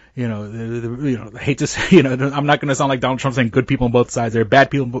 hate to say, I'm not going to sound like Donald Trump saying good people on both sides. There are bad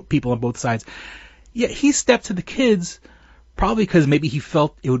people on both sides. Yeah, he stepped to the kids probably because maybe he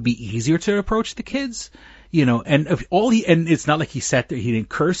felt it would be easier to approach the kids. And it's not like he sat there, he didn't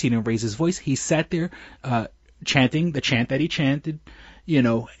curse, he didn't raise his voice. He sat there, chanting the chant that he chanted,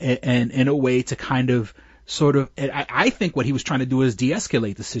 and in a way to kind of sort of, I think what he was trying to do is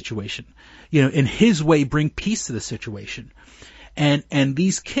de-escalate the situation, in his way, bring peace to the situation. And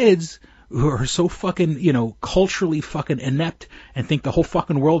these kids who are so fucking, culturally fucking inept and think the whole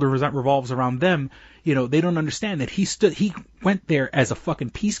fucking world revolves around them, they don't understand that he went there as a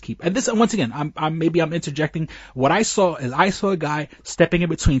fucking peacekeeper. And this, once again, I'm interjecting. What I saw is a guy stepping in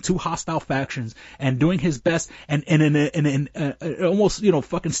between two hostile factions and doing his best and in an almost,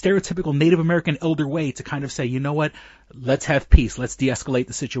 fucking stereotypical Native American elder way to kind of say, you know what, let's have peace. Let's de-escalate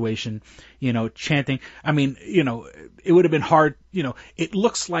the situation, chanting. I mean, it would have been hard, it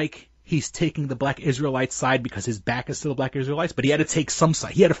looks like he's taking the Black Israelite side because his back is to the Black Israelites, but he had to take some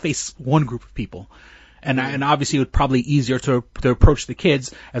side. He had to face one group of people. And obviously it was probably easier to approach the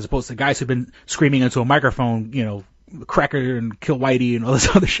kids as opposed to guys who've been screaming into a microphone, cracker and kill Whitey and all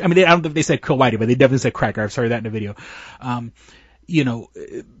this other shit. I mean, I don't know if they said kill Whitey, but they definitely said cracker. I've heard that in the video. One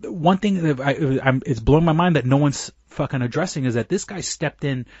thing that it's blowing my mind that no one's fucking addressing is that this guy stepped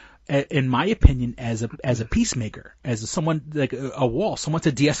in my opinion, as a peacemaker, as someone like a wall, someone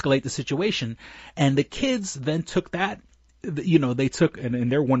to de-escalate the situation. And the kids then took that, they took in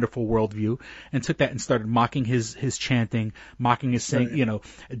their wonderful worldview and took that and started mocking his chanting, mocking his sing,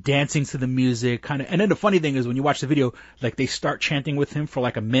 dancing to the music, kind of. And then the funny thing is when you watch the video, like they start chanting with him for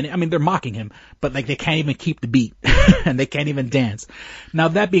like a minute. I mean, they're mocking him, but like they can't even keep the beat and they can't even dance. Now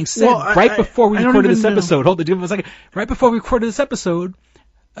that being said, before we recorded this episode, hold on, give me a second. Right before we recorded this episode,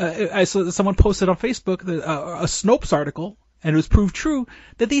 I saw someone posted on Facebook a Snopes article, and it was proved true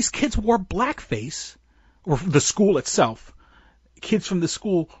that these kids wore blackface, or the school itself, kids from the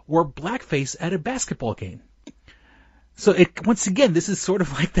school wore blackface at a basketball game. So once again, this is sort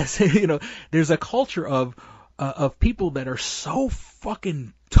of like this, there's a culture of of people that are so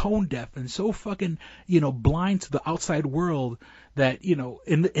fucking tone deaf and so fucking, blind to the outside world that,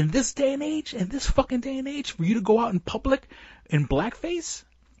 in this day and age, for you to go out in public in blackface,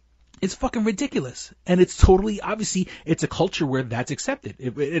 it's fucking ridiculous. And it's totally, obviously, it's a culture where that's accepted.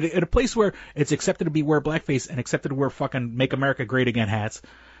 In a place where it's accepted to wear blackface and accepted to wear fucking Make America Great Again hats,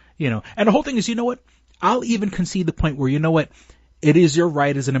 And the whole thing is, I'll even concede the point where, it is your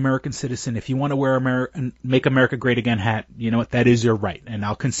right as an American citizen. If you want to wear Make America Great Again hat, that is your right. And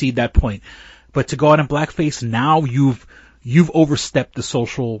I'll concede that point. But to go out in blackface, now you've overstepped the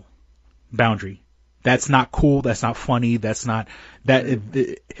social boundary. That's not cool. That's not funny. That's not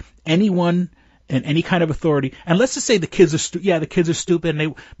anyone in any kind of authority. And let's just say the kids are the kids are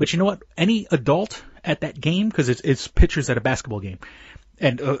stupid. But you know what? Any adult at that game, because it's pictures at a basketball game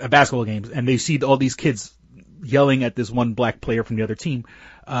and basketball games, and they see all these kids yelling at this one black player from the other team.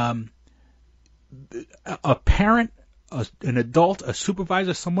 A parent, an adult, a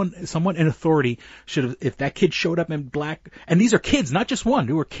supervisor, someone in authority should have, if that kid showed up in black, and these are kids, not just one,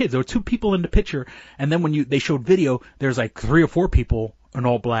 there were kids, there were two people in the picture, and then when they showed video, there's like 3 or 4 people in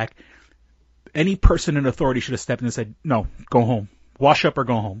all black. Any person in authority should have stepped in and said, no, go home, wash up or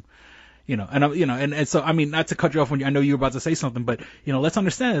go home. And so, I mean, not to cut you off when I know you were about to say something, but, let's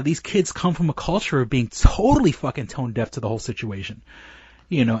understand that these kids come from a culture of being totally fucking tone deaf to the whole situation.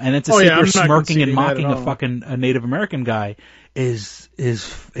 And then to sit there smirking and mocking a Native American guy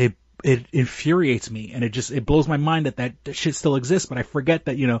it infuriates me, and it blows my mind that shit still exists. But I forget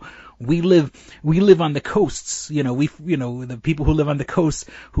that, we live on the coasts, the people who live on the coast,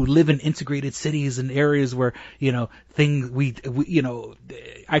 who live in integrated cities and areas where, I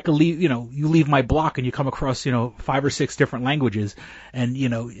could leave, you leave my block and you come across, 5 or 6 different languages,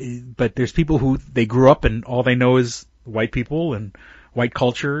 and, but there's people who they grew up and all they know is white people and white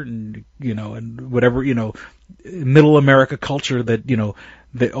culture and, and whatever, middle America culture that,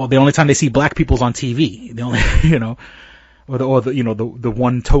 the only time they see black people's on TV. The only, or the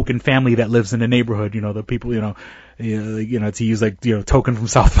one token family that lives in the neighborhood, the people, to use token from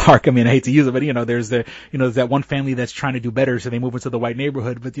South Park. I mean, I hate to use it, but there's there's that one family that's trying to do better, so they move into the white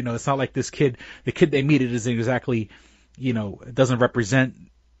neighborhood. But it's not like the kid they meet, it isn't exactly, it doesn't represent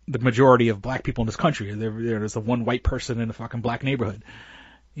the majority of black people in this country. There's a one white person in a fucking black neighborhood,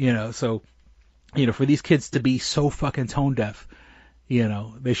 so, for these kids to be so fucking tone deaf,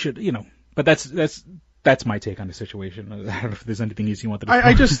 they should, but that's my take on the situation. I don't know if there's anything else you wanted to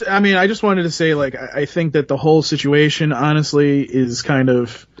say. I just wanted to say, I think that the whole situation, honestly, is kind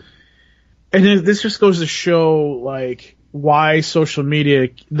of, and this just goes to show, why social media,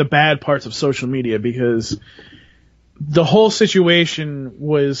 the bad parts of social media, because the whole situation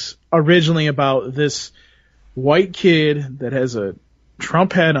was originally about this white kid that has a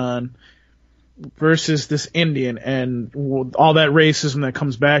Trump hat on versus this Indian and all that racism that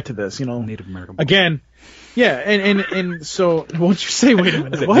comes back to this, Native American Paul. Again, yeah, and so what'd you say? Wait a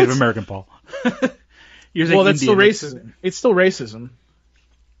minute, what? Native American Paul. Well, that's still racism. It's still racism.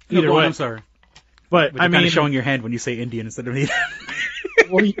 Either way. I'm sorry, but I mean, kind of showing your hand when you say Indian instead of Native.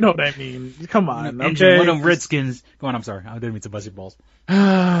 Well, you know what I mean. Come on, okay. One of them Redskins. Go on. I'm sorry. I didn't mean to buzz your balls.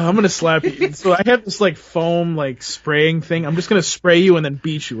 I'm gonna slap you. So I have this foam spraying thing. I'm just gonna spray you and then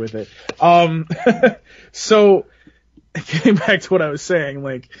beat you with it. So getting back to what I was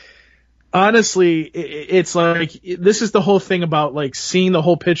saying, honestly, it's this is the whole thing about seeing the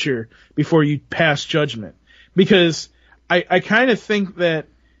whole picture before you pass judgment, because I kind of think that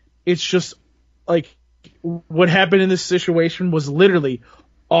it's just what happened in this situation was literally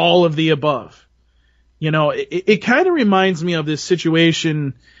all of the above. It kind of reminds me of this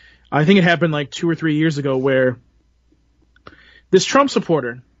situation. I think it happened 2 or 3 years ago, where this Trump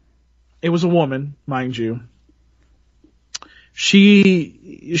supporter, it was a woman, mind you.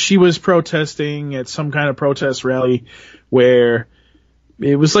 She was protesting at some kind of protest rally where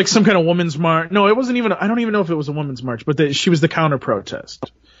it was some kind of women's march. No, it wasn't even, I don't even know if it was a women's march, but she was the counter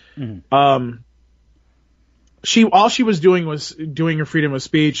protest. Mm-hmm. All she was doing was doing her freedom of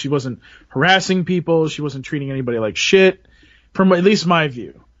speech. She wasn't harassing people. She wasn't treating anybody like shit, from at least my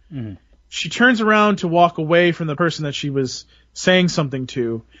view. Mm-hmm. She turns around to walk away from the person that she was saying something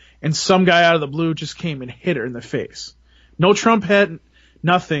to, and some guy out of the blue just came and hit her in the face. No Trump hat,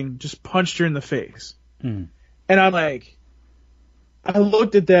 nothing, just punched her in the face. Mm-hmm. And I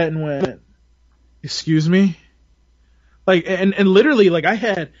looked at that and went, excuse me? And literally,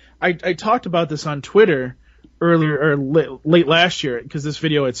 I talked about this on Twitter earlier, or late last year, because this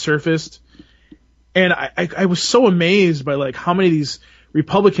video had surfaced, and I was so amazed by how many of these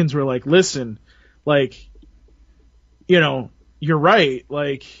Republicans were listen, you're right,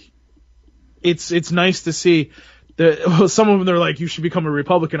 it's nice to see that some of them, they're like, you should become a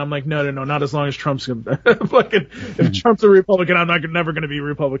Republican. I'm like, no, not as long as Trump's gonna fucking, if Trump's a Republican, I'm never gonna be a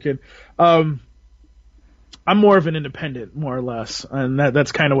Republican. I'm more of an independent, more or less, and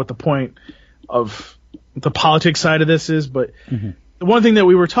that's kind of what the point of the politics side of this is. But the one thing that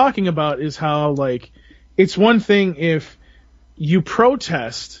we were talking about is how, like, it's one thing if you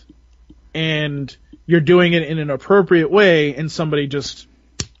protest and you're doing it in an appropriate way and somebody just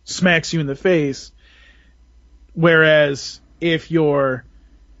smacks you in the face, whereas if you're,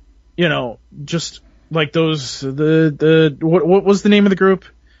 just like those, what was the name of the group?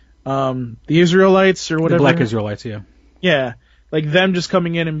 The Israelites or whatever. The Black Israelites, yeah. Yeah. Like them just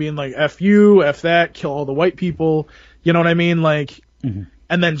coming in and being like, F you, F that, kill all the white people. You know what I mean? Like, and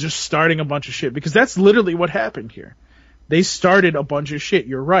then just starting a bunch of shit, because that's literally what happened here. They started a bunch of shit.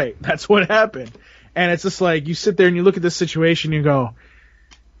 You're right. That's what happened. And it's just like, you sit there and you look at this situation and you go,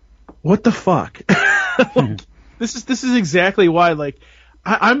 what the fuck? This is exactly why, like,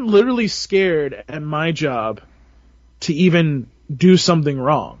 I'm literally scared at my job to even do something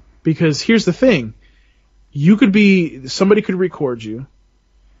wrong. Because here's the thing. Somebody could record you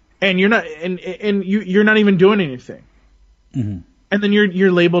and you're not, and you're not even doing anything. And then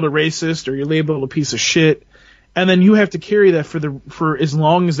you're labeled a racist or you're labeled a piece of shit. And then you have to carry that for as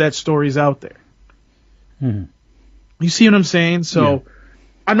long as that story's out there. You see what I'm saying? So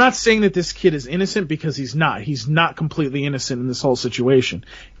I'm not saying that this kid is innocent, because he's not. He's not completely innocent in this whole situation.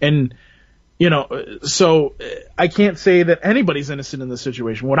 And, so I can't say that anybody's innocent in this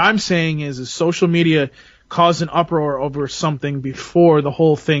situation. What I'm saying is social media caused an uproar over something before the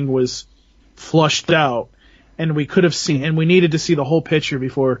whole thing was flushed out. And we could have seen, and we needed to see the whole picture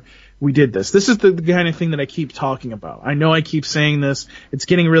before we did this. This is the kind of thing that I keep talking about. I know I keep saying this. It's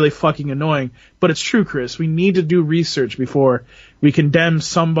getting really fucking annoying, but it's true, Chris. We need to do research before we condemn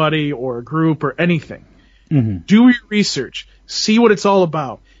somebody or a group or anything. Do your research. See what it's all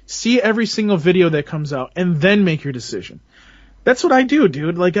about. See every single video that comes out, and then make your decision. That's what I do,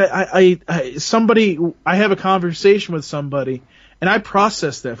 dude. Like, I have a conversation with somebody, and I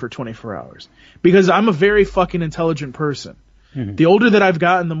process that for 24 hours. Because I'm a very fucking intelligent person. The older that I've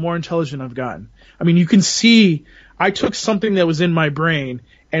gotten, the more intelligent I've gotten. I mean, you can see, I took something that was in my brain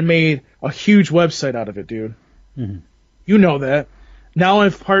and made a huge website out of it, dude. You know that. Now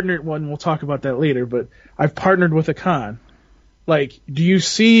I've partnered, and we'll talk about that later, but I've partnered with a con. Like, do you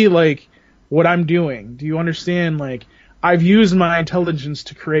see, like, what I'm doing? Do you understand, like, I've used my intelligence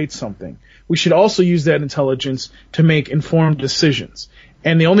to create something. We should also use that intelligence to make informed decisions.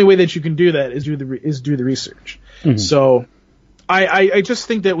 And the only way that you can do that is do the research. So I just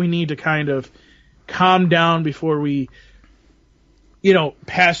think that we need to kind of calm down before we,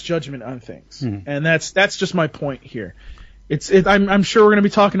 pass judgment on things. And that's just my point here. I'm sure we're going to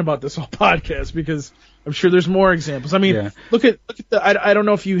be talking about this whole podcast, because I'm sure there's more examples. I mean, look at I don't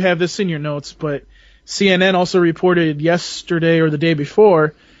know if you have this in your notes, but CNN also reported yesterday or the day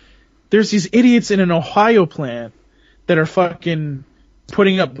before, there's these idiots in an Ohio plant that are fucking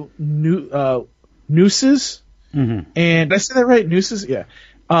putting up nooses, and did I say that right? Nooses, yeah.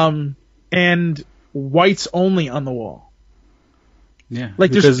 And whites only on the wall. Yeah,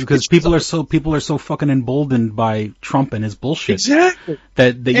 like because people are so fucking emboldened by Trump and his bullshit. Exactly.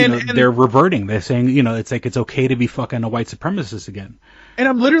 That they're reverting. They're saying, it's like it's okay to be fucking a white supremacist again. And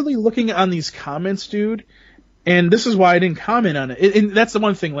I'm literally looking on these comments, dude, and this is why I didn't comment on it. And that's the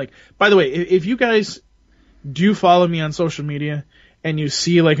one thing. Like, by the way, if you guys do follow me on social media and you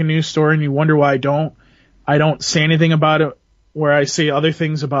see like a news story and you wonder why I don't say anything about it, where I say other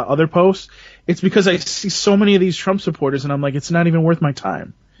things about other posts, it's because I see so many of these Trump supporters and I'm like, it's not even worth my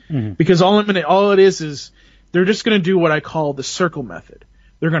time. Because all it is they're just going to do what I call the circle method.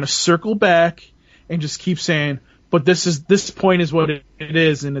 They're going to circle back and just keep saying, but this point is what it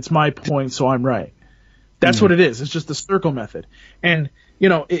is, and it's my point, so I'm right. That's what it is. It's just the circle method. And,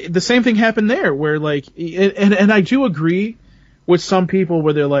 the same thing happened there, where like, and I do agree with some people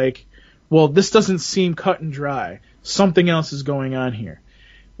where they're like, well, this doesn't seem cut and dry. Something else is going on here.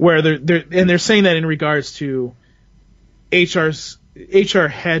 Where they're saying that in regards to HR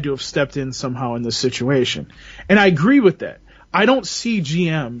had to have stepped in somehow in this situation. And I agree with that. I don't see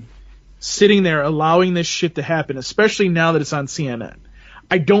GM sitting there allowing this shit to happen, especially now that it's on CNN.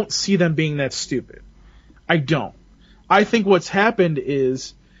 I don't see them being that stupid. I don't. I think what's happened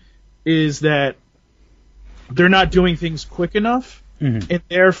is that they're not doing things quick enough, and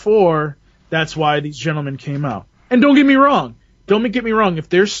therefore that's why these gentlemen came out. And don't get me wrong. If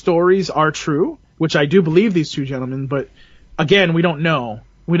their stories are true, which I do believe these two gentlemen, but again, we don't know.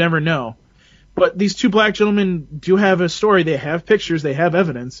 We never know. But these two black gentlemen do have a story. They have pictures. They have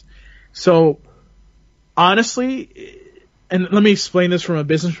evidence. So, honestly, and let me explain this from a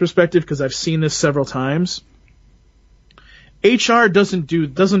business perspective because I've seen this several times. HR doesn't do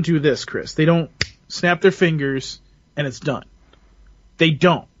this, Chris. They don't snap their fingers and it's done. They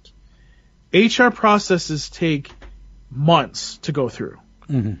don't. HR processes take months to go through.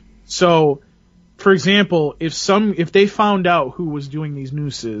 Mm-hmm. So, for example, if they found out who was doing these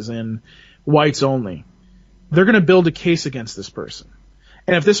nooses and whites only, they're going to build a case against this person.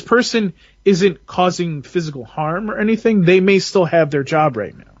 And if this person isn't causing physical harm or anything, they may still have their job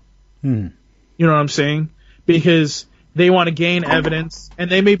right now. Mm-hmm. You know what I'm saying? Because they want to gain evidence,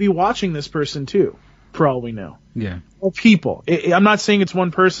 and they may be watching this person too, for all we know. Yeah. Or people. I'm not saying it's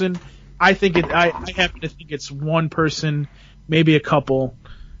one person. I happen to think it's one person, maybe a couple,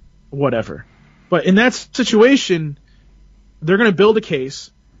 whatever. But in that situation, they're going to build a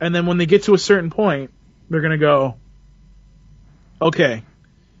case, and then when they get to a certain point, they're going to go, okay,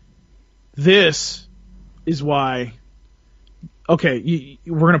 this is why, okay,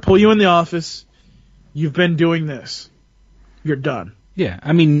 we're going to pull you in the office. You've been doing this. You're done. Yeah,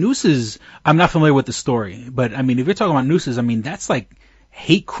 I mean, nooses, I'm not familiar with the story, but I mean, if you're talking about nooses, I mean, that's like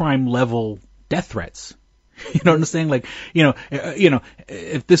hate crime level death threats. You know what I'm saying? Like,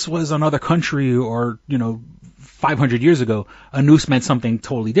 if this was another country or, 500 years ago, a noose meant something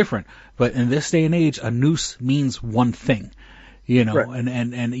totally different. But in this day and age, a noose means one thing. Right.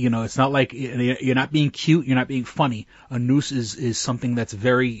 and it's not like you're not being cute, you're not being funny. A noose is something that's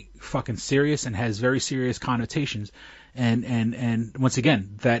very fucking serious and has very serious connotations. And once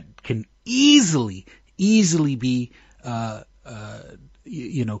again, that can easily be,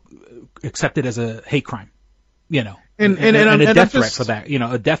 accepted as a hate crime, and a death threat for that,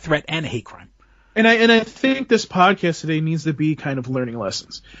 a death threat and a hate crime. And I think this podcast today needs to be kind of learning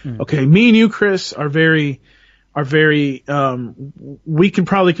lessons. Okay. Me and you, Chris, are very, we can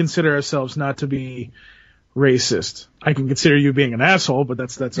probably consider ourselves not to be racist. I can consider you being an asshole, but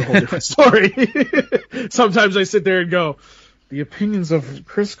that's a whole different story. Sometimes I sit there and go, the opinions of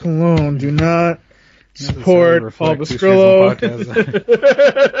Chris Cologne do not support Paul Bascrillo.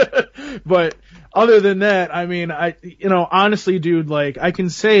 But other than that, I mean, honestly, dude, like, I can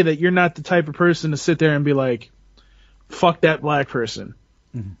say that you're not the type of person to sit there and be like, fuck that black person.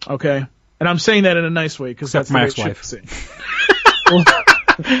 Mm-hmm. Okay? And I'm saying that in a nice way, because that's my ex-wife.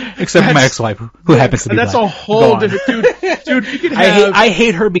 Except for my ex-wife, who happens to be that's black. A whole different dude. You could have, I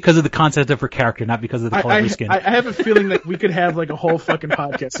hate her because of the concept of her character, not because of the color of her skin. I have a feeling that we could have like a whole fucking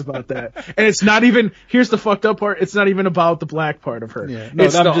podcast about that. And it's not even. Here's the fucked up part. It's not even about the black part of her. Yeah. No,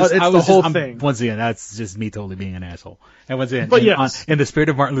 it's the whole thing. Once again, that's just me totally being an asshole. And once again, in the spirit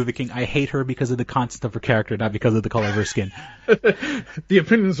of Martin Luther King, I hate her because of the concept of her character, not because of the color of her skin. The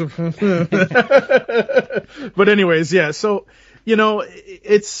opinions of. But anyways, yeah. So.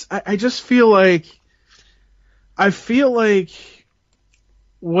 I just feel like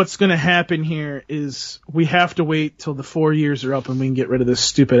what's going to happen here is we have to wait till the 4 years are up and we can get rid of this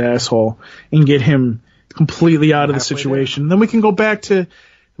stupid asshole and get him completely out of the situation. Then we can go back to,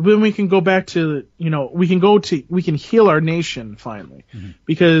 we can heal our nation finally. Mm-hmm.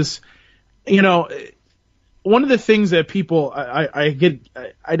 Because, one of the things that people, I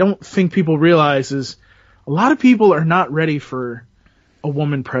don't think people realize is, a lot of people are not ready for a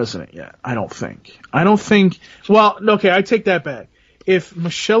woman president yet. I don't think. Well, okay, I take that back. If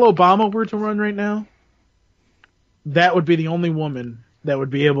Michelle Obama were to run right now, that would be the only woman that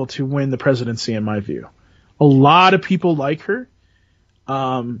would be able to win the presidency, in my view. A lot of people like her.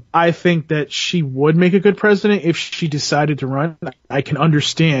 I think that she would make a good president if she decided to run. I can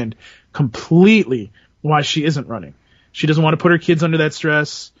understand completely why she isn't running. She doesn't want to put her kids under that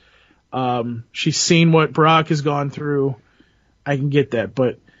stress. She's seen what Barack has gone through. I can get that.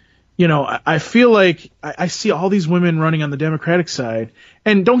 But, I feel like I see all these women running on the Democratic side.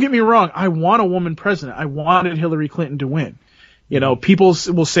 And don't get me wrong, I want a woman president. I wanted Hillary Clinton to win. People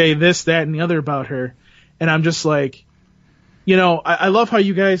will say this, that, and the other about her. And I'm just like, I love how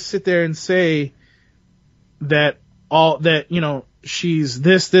you guys sit there and say that she's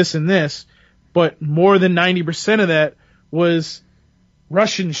this, and this. But more than 90% of that was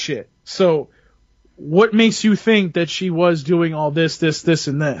Russian shit. So what makes you think that she was doing all this,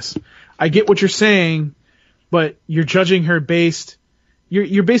 and this? I get what you're saying, but you're judging her based.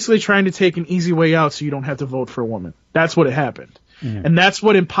 You're basically trying to take an easy way out so you don't have to vote for a woman. That's what happened. Mm-hmm. And that's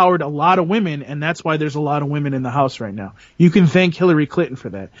what empowered a lot of women, and that's why there's a lot of women in the House right now. You can thank Hillary Clinton for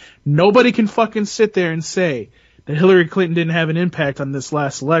that. Nobody can fucking sit there and say that Hillary Clinton didn't have an impact on this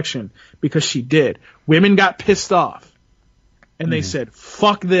last election, because she did. Women got pissed off. And they said,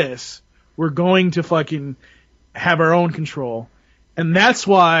 fuck this. We're going to fucking have our own control. And that's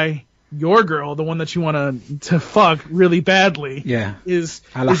why your girl, the one that you want to fuck really badly, is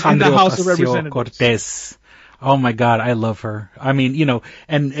in the House of Representatives. Cortez. Oh my God, I love her. I mean,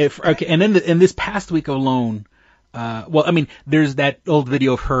 and in this past week alone, there's that old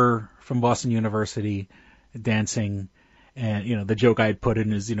video of her from Boston University dancing, and the joke I had put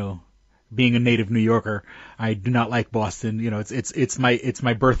in is, being a native New Yorker, I do not like Boston. It's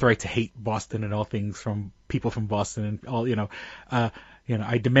my birthright to hate Boston and all things from people from Boston and all. I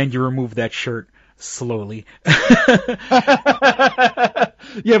demand you remove that shirt slowly.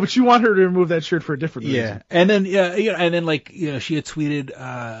 Yeah, but you want her to remove that shirt for a different reason. Yeah, and then she had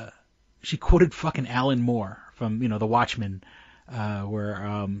tweeted, she quoted fucking Alan Moore from The Watchmen,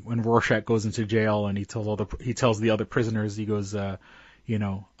 where when Rorschach goes into jail and he tells the other prisoners, he goes, I'm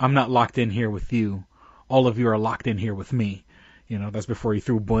not locked in here with you. All of you are locked in here with me. That's before he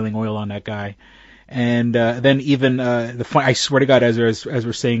threw boiling oil on that guy. And then even I swear to God, as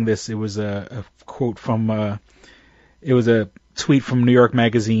we're saying this, it was a quote from it was a tweet from New York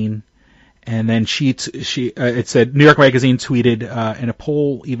Magazine, and then it said New York Magazine tweeted in a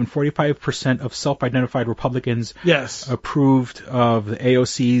poll, even 45% of self-identified Republicans approved of the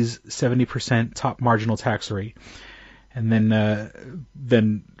AOC's 70% top marginal tax rate. And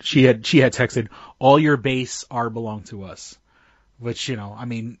then she had texted, all your base belong to us, which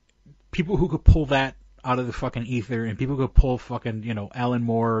people who could pull that out of the fucking ether, and people who could pull fucking Alan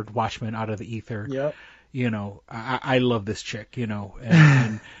Moore, Watchmen out of the ether. Yep. I love this chick.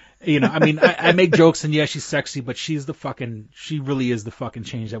 And I make jokes, and yeah, she's sexy, but she really is the fucking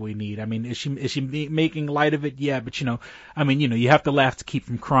change that we need. I mean, is she making light of it? Yeah, but you have to laugh to keep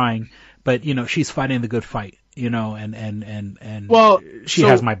from crying. But she's fighting the good fight. And she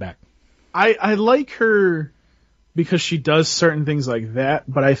has my back. I like her because she does certain things like that,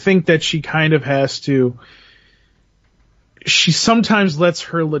 but I think that she kind of has to. She sometimes lets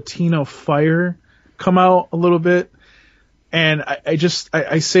her Latino fire come out a little bit. And I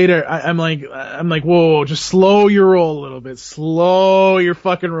say to her, I'm like, whoa, just slow your roll a little bit. Slow your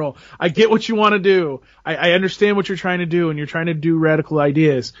fucking roll. I get what you want to do. I understand what you're trying to do, and you're trying to do radical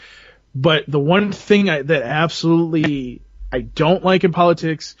ideas. But the one thing that absolutely I don't like in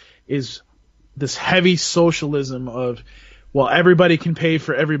politics is this heavy socialism of, well, everybody can pay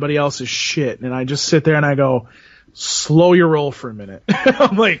for everybody else's shit. And I just sit there and I go, slow your roll for a minute.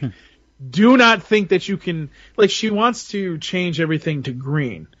 I'm like, do not think that you can, she wants to change everything to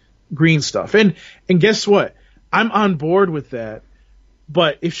green stuff. And guess what? I'm on board with that.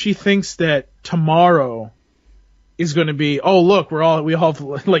 But if she thinks that tomorrow is going to be, oh, look, we all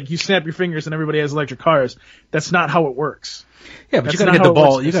have, you snap your fingers and everybody has electric cars. That's not how it works. Yeah, but you got to get the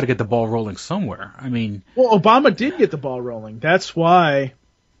ball. You got to get the ball rolling somewhere. I mean, well, Obama did get the ball rolling. That's why.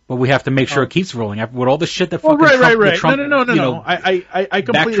 But we have to make sure it keeps rolling with all the shit that fucking right. Trump. No. I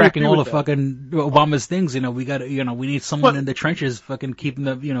completely backtracking agree all with the fucking Obama's things. We got to, we need someone in the trenches, fucking keeping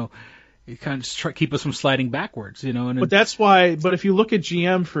the, kind of keep us from sliding backwards, But that's why. But if you look at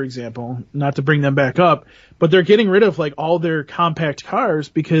GM, for example, not to bring them back up, but they're getting rid of all their compact cars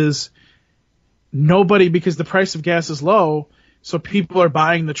because the price of gas is low, so people are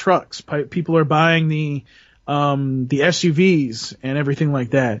buying the trucks, people are buying the SUVs and everything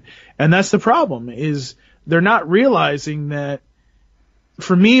like that. And that's the problem, is they're not realizing that.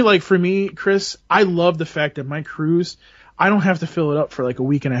 For me, Chris, I love the fact that my Cruise, I don't have to fill it up for a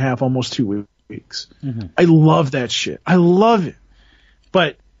week and a half, almost 2 weeks. Mm-hmm. I love that shit. I love it.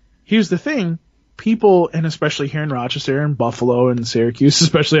 But here's the thing. People, and especially here in Rochester and Buffalo and Syracuse,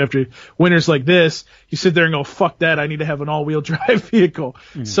 especially after winters like this, you sit there and go, fuck that, I need to have an all-wheel drive vehicle.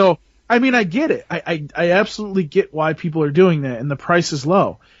 Mm-hmm. So, I get it. I absolutely get why people are doing that, and the price is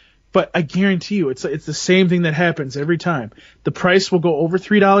low. But I guarantee you, it's the same thing that happens every time. The price will go over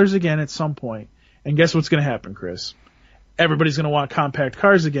 $3 again at some point, and guess what's going to happen, Chris? Everybody's going to want compact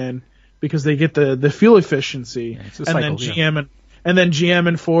cars again because they get the fuel efficiency, and then GM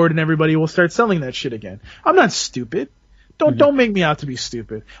and Ford and everybody will start selling that shit again. I'm not stupid. Don't make me out to be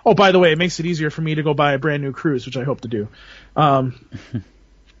stupid. Oh, by the way, it makes it easier for me to go buy a brand new Cruise, which I hope to do.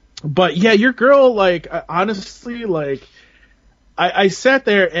 But yeah, your girl, honestly, I sat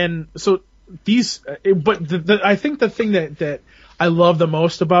there and so these, but I think the thing that I love the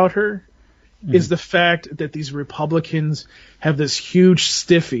most about her is the fact that these Republicans have this huge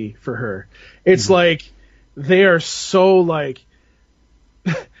stiffy for her. It's they are so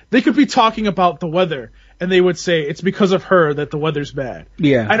they could be talking about the weather and they would say it's because of her that the weather's bad.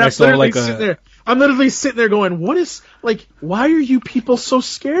 Yeah. And I'm literally sitting there going, what is, why are you people so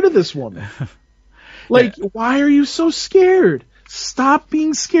scared of this woman? Why are you so scared? Stop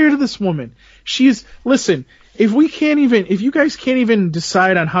being scared of this woman. Listen, if you guys can't even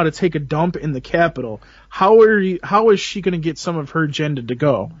decide on how to take a dump in the Capitol, how is she going to get some of her agenda to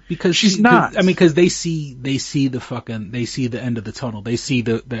go? Because she's not. I mean, because they see the end of the tunnel. They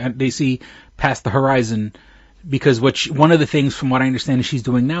see past the horizon. Because one of the things, from what I understand, she's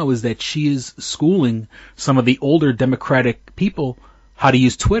doing now is that she is schooling some of the older Democratic people how to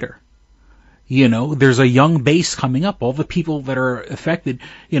use Twitter. You know, there's a young base coming up, all the people that are affected,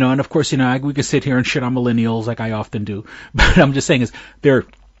 you know, and of course, you know, we can sit here and shit on millennials like I often do, but I'm just saying is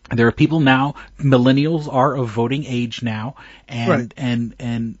there are people now, millennials are of voting age now, and, right.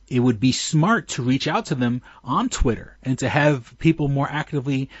 and it would be smart to reach out to them on Twitter and to have people more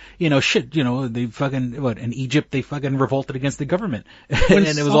actively, you know, they fucking, in Egypt, they fucking revolted against the government. And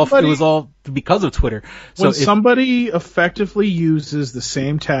it was all because of Twitter. So when somebody effectively uses the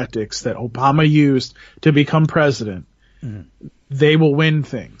same tactics that Obama used to become president, they will win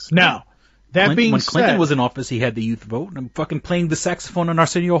things. Now, when Clinton was in office, he had the youth vote and fucking playing the saxophone on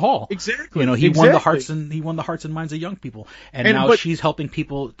Arsenio Hall. Exactly. You know, he won the hearts and minds of young people. And now she's helping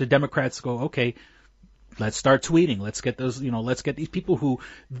people, the Democrats go, okay, let's start tweeting. Let's get those, you know, let's get these people who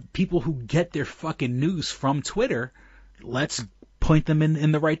get their fucking news from Twitter. Let's point them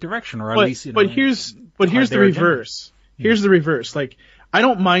in the right direction, or at least, you know. But here's the reverse. Here's the reverse. Like, I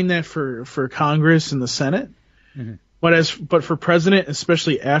don't mind that for Congress and the Senate. Mm-hmm. But for president,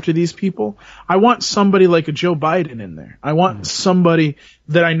 especially after these people, I want somebody like a Joe Biden in there. I want somebody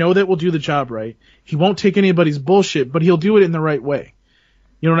that I know that will do the job right. He won't take anybody's bullshit, but he'll do it in the right way.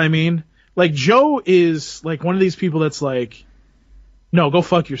 You know what I mean? Like, Joe is like one of these people that's like, no, go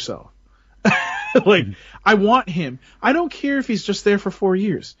fuck yourself. Like, I want him. I don't care if he's just there for 4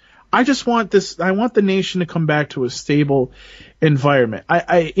 years. I just want this. I want the nation to come back to a stable environment.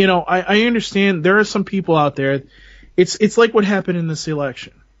 I understand there are some people out there. It's like what happened in this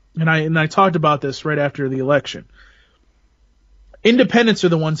election, and I talked about this right after the election. Independents are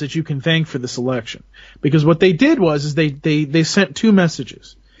the ones that you can thank for this election, because what they did was they sent two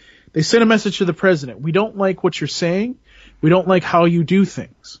messages. They sent a message to the president: we don't like what you're saying, we don't like how you do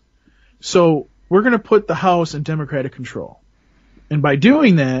things, so we're going to put the House in Democratic control, and by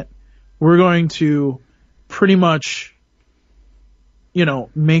doing that, we're going to pretty much, you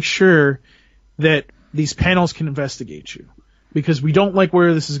know, make sure that these panels can investigate you, because we don't like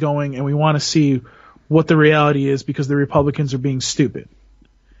where this is going, and we want to see what the reality is, because the Republicans are being stupid.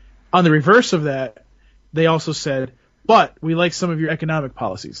 On the reverse of that, they also said, but we like some of your economic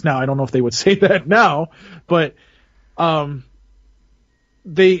policies. Now, I don't know if they would say that now, but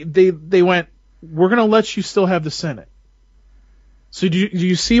they went, we're going to let you still have the Senate. So do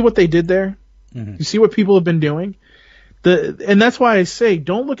you see what they did there? Mm-hmm. You see what people have been doing? And that's why I say,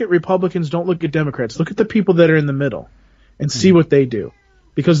 don't look at Republicans, don't look at Democrats. Look at the people that are in the middle and see what they do.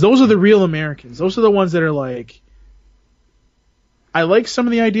 Because those are the real Americans. Those are the ones that are like, I like some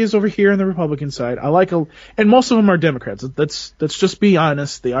of the ideas over here on the Republican side. And most of them are Democrats. Let's just be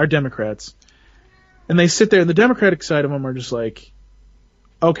honest. They are Democrats. And they sit there, and the Democratic side of them are just like,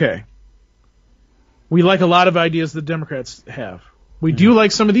 okay, we like a lot of ideas the Democrats have. We do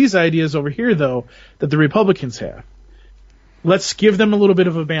like some of these ideas over here, though, that the Republicans have. Let's give them a little bit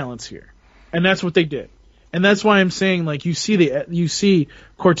of a balance here. And that's what they did. And that's why I'm saying, like, you see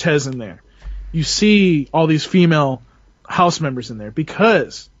Cortez in there. You see all these female House members in there,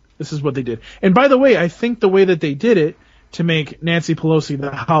 because this is what they did. And by the way, I think the way that they did it to make Nancy Pelosi the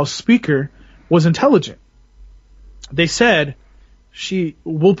House Speaker was intelligent. They said,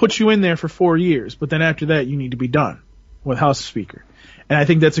 we'll put you in there for 4 years, but then after that you need to be done with House Speaker. And I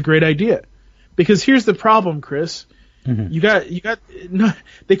think that's a great idea. Because here's the problem, Chris. Mm-hmm.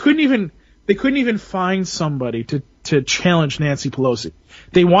 They couldn't even find somebody to challenge Nancy Pelosi.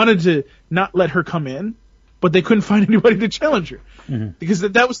 They wanted to not let her come in, but they couldn't find anybody to challenge her. Mm-hmm. Because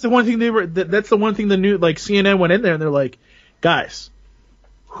that was the one thing that's the one thing the new, like, CNN went in there and they're like, guys,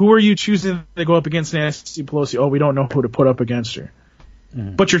 who are you choosing to go up against Nancy Pelosi? Oh, we don't know who to put up against her.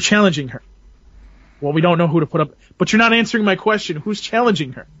 Mm-hmm. But you're challenging her. Well, we don't know who to put up, but you're not answering my question. Who's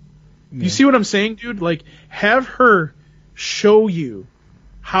challenging her? Yeah. You see what I'm saying, dude? Like, have her show you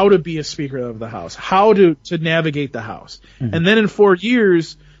how to be a Speaker of the House, how to navigate the House. Mm-hmm. And then in 4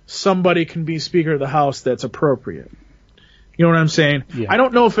 years, somebody can be Speaker of the House that's appropriate. You know what I'm saying? Yeah. I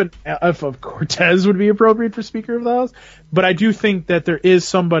don't know if a Cortez would be appropriate for Speaker of the House, but I do think that there is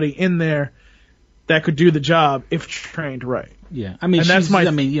somebody in there that could do the job if trained right. Yeah, I mean,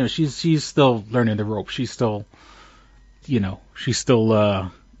 she's still learning the ropes. She's still, she has to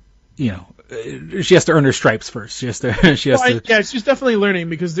earn her stripes first. She's definitely learning,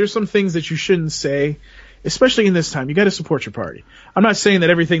 because there's some things that you shouldn't say especially in this time, you got to support your party. I'm not saying that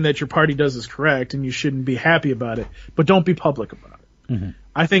everything that your party does is correct and you shouldn't be happy about it, but don't be public about it. Mm-hmm.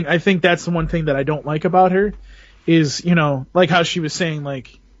 I think that's the one thing that I don't like about her is, like how she was saying,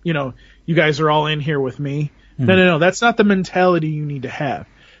 like, you guys are all in here with me. Mm-hmm. No. That's not the mentality you need to have.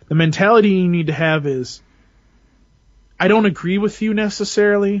 The mentality you need to have is, I don't agree with you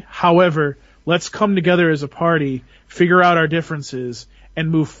necessarily. However, let's come together as a party, figure out our differences, and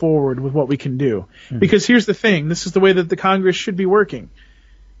move forward with what we can do. Mm-hmm. Because here's the thing. This is the way that the Congress should be working.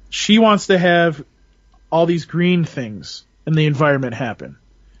 She wants to have all these green things in the environment happen.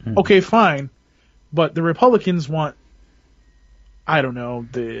 Mm-hmm. Okay, fine. But the Republicans want, I don't know,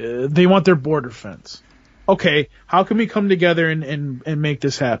 they want their border fence. Okay, how can we come together and make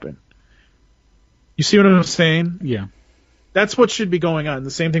this happen? You see what I'm saying? Yeah. That's what should be going on.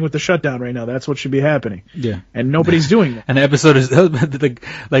 The same thing with the shutdown right now. That's what should be happening. Yeah. And nobody's doing that. And the episode is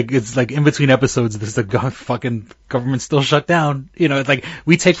like it's like in between episodes. There's the fucking government still shut down. It's like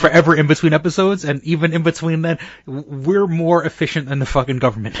we take forever in between episodes, and even in between that, we're more efficient than the fucking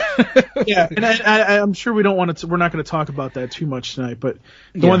government. Yeah, and I'm sure we don't want to. We're not going to talk about that too much tonight. But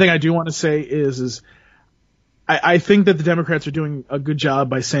the one thing I do want to say is I think that the Democrats are doing a good job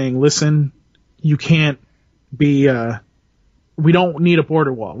by saying, listen, you can't be. We don't need a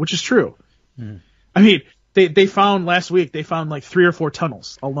border wall, which is true. Mm. I mean, they found last week, they found like 3 or 4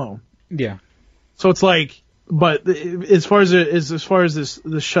 tunnels alone. Yeah. So it's like, but as far as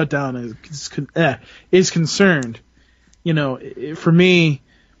the shutdown is concerned, for me,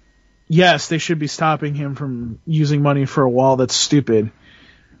 yes, they should be stopping him from using money for a wall that's stupid.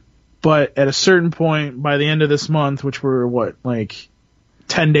 But at a certain point, by the end of this month, which we're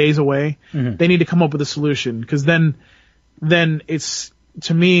 10 days away, mm-hmm. they need to come up with a solution, because then it's,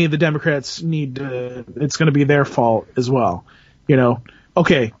 to me, the Democrats need to, it's going to be their fault as well.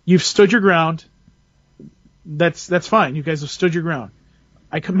 Okay, you've stood your ground. That's fine. You guys have stood your ground.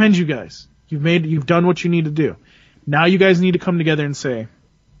 I commend you guys. You've done what you need to do. Now you guys need to come together and say,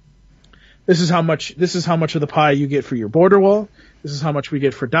 this is how much of the pie you get for your border wall. This is how much we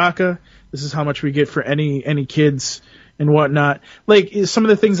get for DACA. This is how much we get for any kids and whatnot. Like some of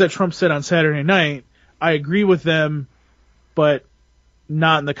the things that Trump said on Saturday night, I agree with them, but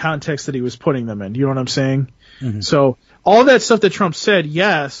not in the context that he was putting them in. Do you know what I'm saying? Mm-hmm. So all that stuff that Trump said,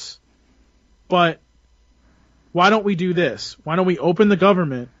 yes, but why don't we do this? Why don't we open the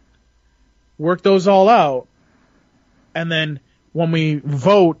government, work those all out, and then when we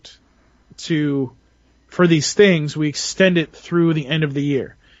vote for these things, we extend it through the end of the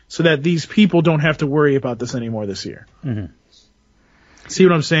year so that these people don't have to worry about this anymore this year. Mm-hmm. See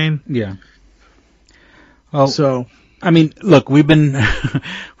what I'm saying? Yeah. Well, so I mean, look, we've been talking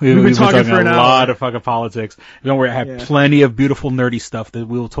for an a hour. lot of fucking politics. Don't worry, I have plenty of beautiful nerdy stuff that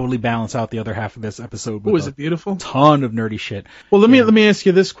will totally balance out the other half of this episode. Oh, is it beautiful? Ton of nerdy shit. Well, let me ask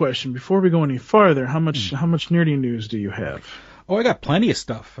you this question before we go any farther. How much nerdy news do you have? Oh, I got plenty of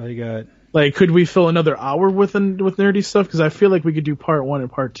stuff. I got. Like, could we fill another hour with nerdy stuff? Because I feel like we could do part 1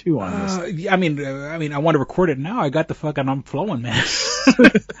 and part 2 on this. I mean, I want to record it now. I got the fucking, I'm flowing, man.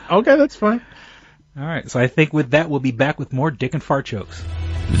 Okay, that's fine. All right, so I think with that, we'll be back with more dick and fart jokes.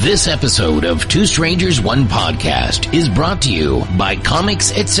 This episode of Two Strangers, One Podcast is brought to you by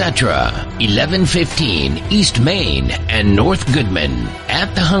Comics Etc., 1115 East Main and North Goodman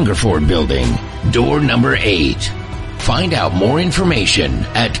at the Hungerford Building, door number 8. Find out more information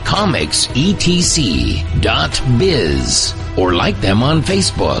at comicsetc.biz or like them on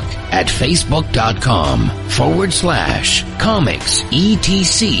Facebook at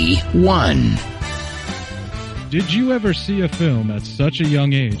facebook.com/comicsetc1. Did you ever see a film at such a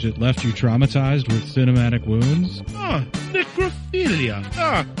young age it left you traumatized with cinematic wounds? Necrophilia.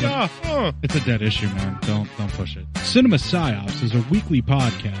 It's a dead issue, man. Don't push it. Cinema Psyops is a weekly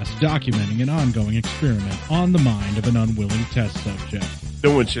podcast documenting an ongoing experiment on the mind of an unwilling test subject.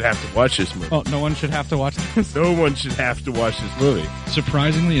 No one should have to watch this movie. Oh, no one should have to watch this? No one should have to watch this movie.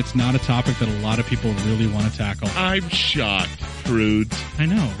 Surprisingly, it's not a topic that a lot of people really want to tackle. I'm shocked, prudes. I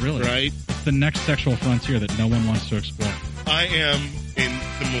know, really. Right? It's the next sexual frontier that no one wants to explore. I am, in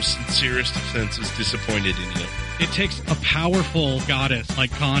the most sincerest of senses, disappointed in you. It takes a powerful goddess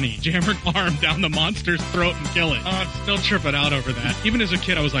like Connie, jam her arm down the monster's throat and kill it. I'm still tripping out over that. Even as a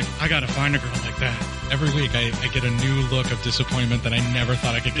kid, I was like, I gotta find a girl like that. Every week, I get a new look of disappointment that I never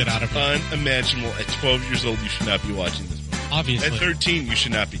thought I could get out of it. Unimaginable. At 12 years old, you should not be watching this movie. Obviously. At 13, you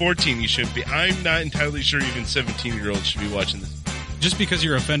should not be. 14, you shouldn't be. I'm not entirely sure even 17-year-olds should be watching this. Just because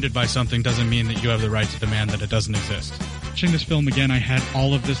you're offended by something doesn't mean that you have the right to demand that it doesn't exist. Watching this film again, I had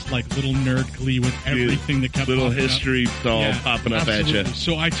all of this like little nerd glee with everything that kept little popping history up. all popping up absolutely. at you.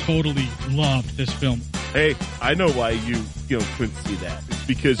 So I totally loved this film. Hey, I know why you couldn't see that. It's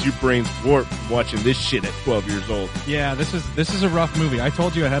because your brain's warped from watching this shit at 12 years old. Yeah, this is a rough movie. I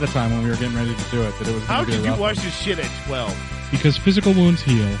told you ahead of time when we were getting ready to do it that it was How going to be could a you rough watch one. this shit at 12? Because physical wounds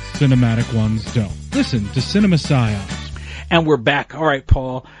heal, cinematic ones don't. Listen to Cinema Psyops. And we're back. All right,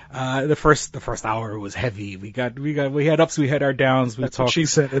 Paul. The first hour was heavy. We had ups, we had our downs. That's what she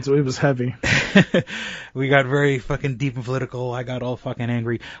said. It was heavy. We got very fucking deep and political. I got all fucking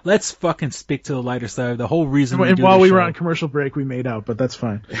angry. Let's fucking stick to the lighter side. The whole reason while we were on commercial break, we made out, but that's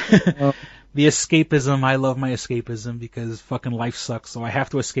fine. The escapism. I love my escapism because fucking life sucks, so I have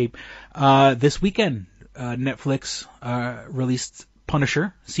to escape. This weekend, Netflix released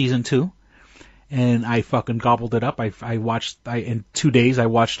Punisher Season 2. And I fucking gobbled it up. In 2 days, I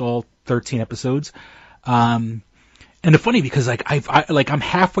watched all 13 episodes. And it's funny because I'm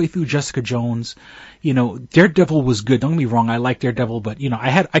halfway through Jessica Jones. Daredevil was good. Don't get me wrong. I like Daredevil, but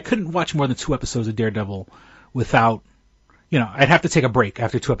I couldn't watch more than 2 episodes of Daredevil without, I'd have to take a break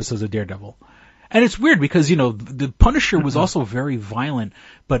after 2 episodes of Daredevil. And it's weird because, the Punisher was also very violent,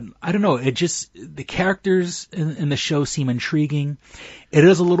 but I don't know, the characters in the show seem intriguing. It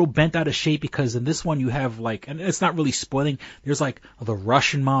is a little bent out of shape because in this one you have and it's not really spoiling, there's the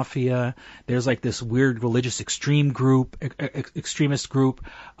Russian mafia, there's this weird religious extremist group.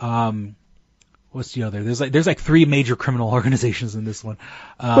 What's the other? There's 3 major criminal organizations in this one.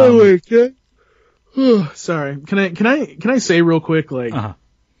 Sorry. Can I say real quick,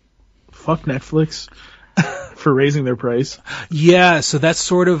 fuck Netflix for raising their price. Yeah, so that's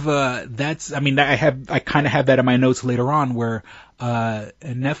sort of I kind of have that in my notes later on where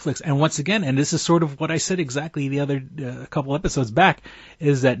Netflix, and once again, and this is sort of what I said exactly the other a couple episodes back,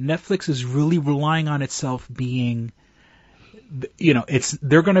 is that Netflix is really relying on itself being,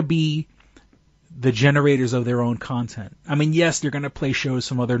 they're going to be the generators of their own content. I mean, yes, they're going to play shows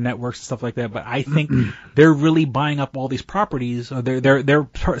from other networks and stuff like that, but I think they're really buying up all these properties, or they're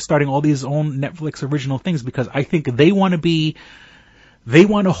starting all these own Netflix original things because I think they want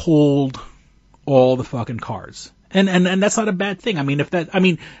to hold all the fucking cards. And that's not a bad thing. I mean,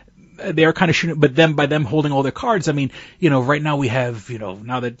 they're kind of shooting, but then by them holding all their cards, right now we have,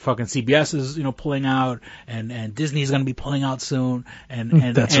 now that fucking CBS is, pulling out and Disney's going to be pulling out soon.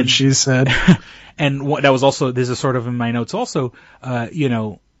 And that's what she said. And what that was also, this is sort of in my notes also,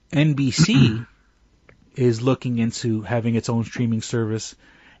 NBC is looking into having its own streaming service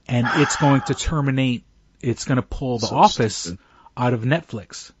and it's going to pull The Office out of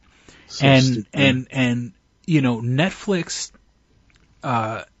Netflix. Netflix,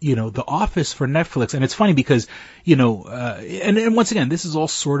 The Office for Netflix, and it's funny because, and once again, this is all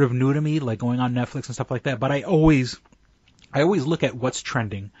sort of new to me, going on Netflix and stuff like that, but I always look at what's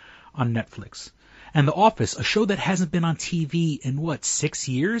trending on Netflix. And The Office, a show that hasn't been on TV in 6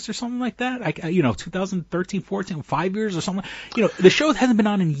 years or something like that? 2013, 14, 5 years or something. The show hasn't been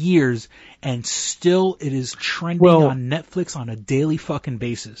on in years, and still it is trending on Netflix on a daily fucking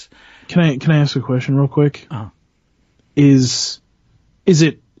basis. Can I ask a question real quick? Is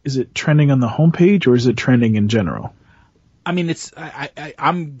it trending on the homepage or is it trending in general? I mean,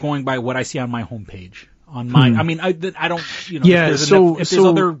 I'm going by what I see on my homepage. On mine, I mean, I don't, if there's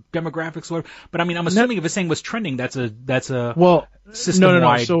other demographics or whatever, but I mean, I'm assuming if it's saying what's trending, that's a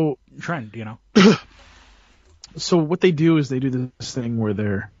system-wide trend, So what they do is they do this thing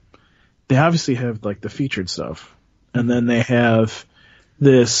where they obviously have the featured stuff, and then they have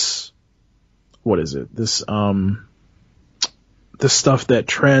this, what is it? This stuff that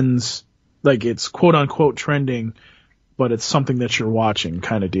trends, it's quote unquote trending, but it's something that you're watching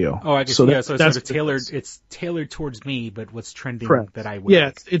kind of deal. Oh, I guess, so it's sort of tailored, it's tailored towards me, but what's trending that I would.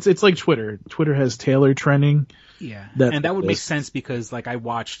 Yeah, it's like Twitter. Twitter has tailored trending. Yeah, and that would make sense because, I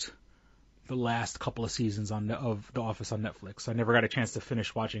watched the last couple of seasons of The Office on Netflix. I never got a chance to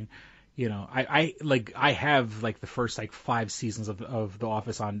finish watching, I have, the first, 5 seasons of The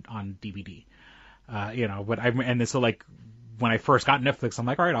Office on DVD. When I first got Netflix, I'm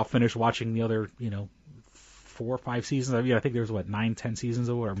like, all right, I'll finish watching the other, 4 or 5 seasons. I think there's 9, 10 seasons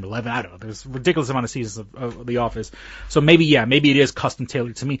or 11. I don't know. There's a ridiculous amount of seasons of The Office. So maybe it is custom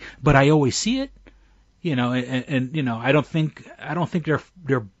tailored to me, but I always see it, and I don't think they're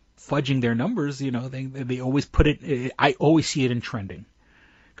fudging their numbers. They always put it. I always see it in trending.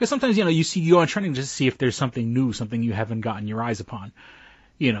 Because sometimes, you go on trending just to see if there's something new, something you haven't gotten your eyes upon.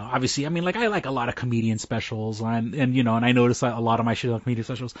 Obviously, I like a lot of comedian specials and I notice a lot of my shit on comedian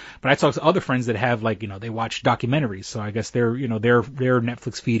specials, but I talk to other friends that have they watch documentaries. So I guess their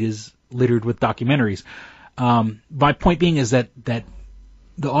Netflix feed is littered with documentaries. My point being is that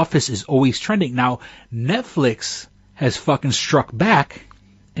The Office is always trending. Now, Netflix has fucking struck back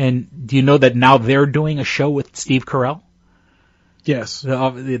And do you know that now they're doing a show with Steve Carell? Yes.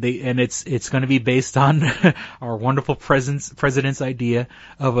 And it's going to be based on our wonderful president's idea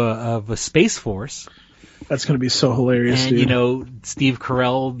of a space force. That's going to be so hilarious, and, dude. Steve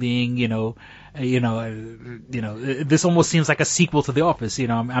Carell being, this almost seems like a sequel to The Office.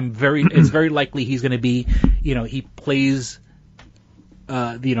 It's very likely he's going to be, he plays,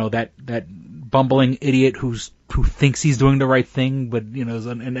 that bumbling idiot who thinks he's doing the right thing, but,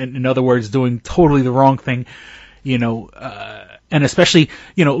 in other words, doing totally the wrong thing, and especially,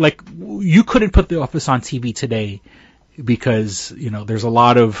 like you couldn't put The Office on TV today because, there's a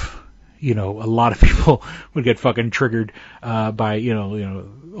lot of people would get fucking triggered, by,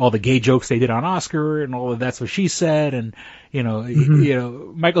 all the gay jokes they did on Oscar and all of that's what she said. And,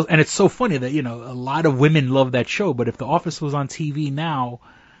 Michael, and it's so funny that, a lot of women love that show, but if The Office was on TV now,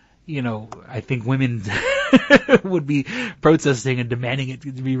 I think women would be protesting and demanding it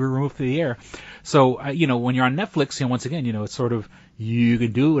to be removed from the air. So, when you're on Netflix, once again, it's sort of, you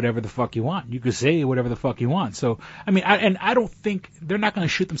can do whatever the fuck you want. You can say whatever the fuck you want. So, I don't think, they're not going to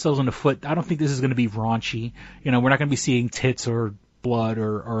shoot themselves in the foot. I don't think this is going to be raunchy. We're not going to be seeing tits or blood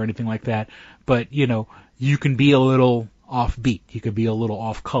or anything like that. But, you can be a little offbeat. You could be a little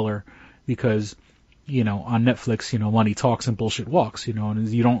off color because, on Netflix, money talks and bullshit walks, and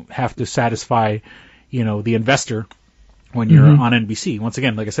you don't have to satisfy, the investor when you're on NBC. Once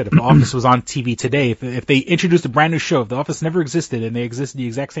again, like I said, if The Office was on TV today, if they introduced a brand new show, if The Office never existed and they existed the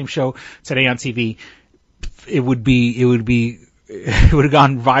exact same show today on TV, it would have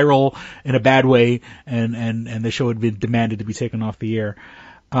gone viral in a bad way, and the show would be demanded to be taken off the air.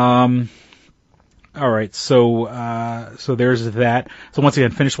 All right, so there's that. So once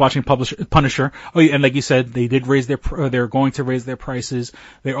again, finished watching Punisher. Oh, yeah, and like you said, they did they're going to raise their prices.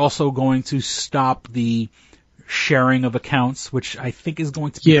 They're also going to stop the sharing of accounts, which I think is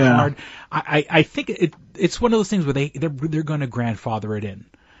going to be hard. I think it's one of those things where they're going to grandfather it in.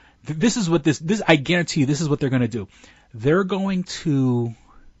 This is what this I guarantee you, this is what they're going to do. They're going to,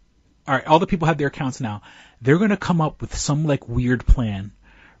 all right, all the people have their accounts now. They're going to come up with some like weird plan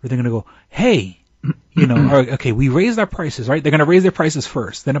where they're going to go, hey, all right, okay, we raised our prices, right? They're going to raise their prices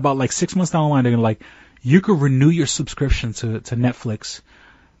first. Then about like 6 months down the line, they're going to you could renew your subscription to Netflix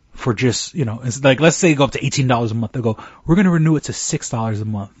for just, it's like, let's say you go up to $18 a month. They'll go, we're going to renew it to $6 a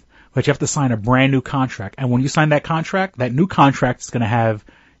month, but you have to sign a brand new contract. And when you sign that contract, that new contract is going to have,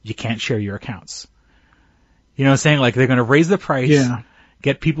 you can't share your accounts. You know what I'm saying? Like they're going to raise the price,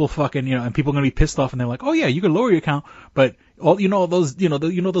 get people fucking, and people are going to be pissed off and they're like, oh yeah, you can lower your account, but all,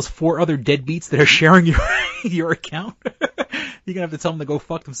 those 4 other deadbeats that are sharing your account, you're going to have to tell them to go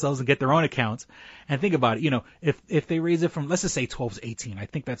fuck themselves and get their own accounts. And think about it, if they raise it from, let's just say 12 to 18, I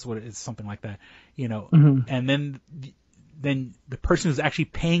think that's what it is, something like that, and then the person who's actually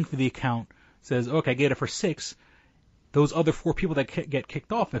paying for the account says, okay, I get it for 6. Those other 4 people that get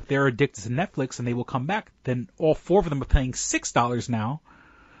kicked off, if they're addicted to Netflix and they will come back, then all 4 of them are paying $6 now.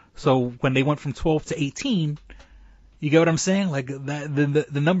 So when they went from 12 to 18, you get what I'm saying? Like that,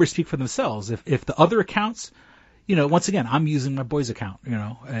 the numbers speak for themselves. If the other accounts, once again, I'm using my boy's account,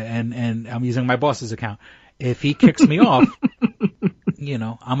 and I'm using my boss's account. If he kicks me off,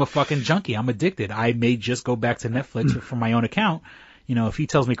 I'm a fucking junkie. I'm addicted. I may just go back to Netflix from my own account. If he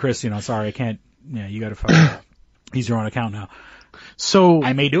tells me, Chris, sorry, I can't, you gotta fucking use your own account now. So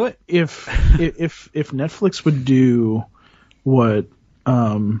I may do it. If Netflix would do what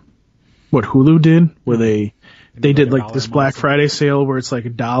Hulu did, where they did like this Black Friday sale where it's like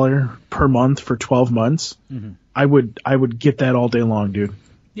 $1 per month for 12 months, I would get that all day long, dude.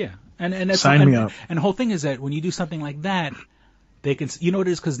 Yeah. And sign me up. And the whole thing is that when you do something like that, they can, what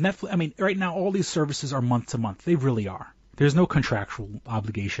it is, because Netflix, right now all these services are month to month. They really are. There's no contractual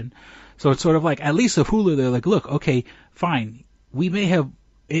obligation. So it's sort of like, at least with Hulu, they're like, look, okay, fine.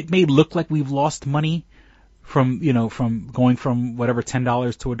 It may look like we've lost money from going from whatever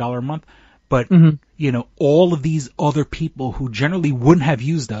 $10 to $1 a month, but, all of these other people who generally wouldn't have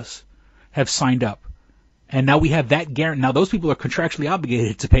used us have signed up. And now we have that guarantee. Now those people are contractually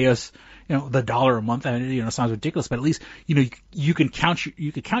obligated to pay us, the $1 a month. And it sounds ridiculous, but at least, you can count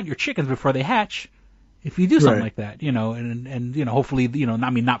your chickens before they hatch. If you do something like that, and hopefully,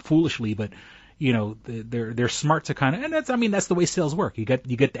 not foolishly, but, they're smart to kind of, and that's the way sales work. You get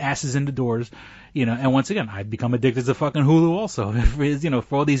the asses in the doors, and once again, I've become addicted to fucking Hulu also.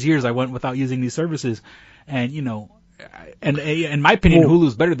 For all these years I went without using these services, and, and in my opinion,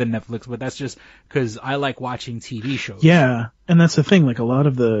 Hulu's better than Netflix, but that's just because I like watching TV shows. Yeah. And that's the thing, like a lot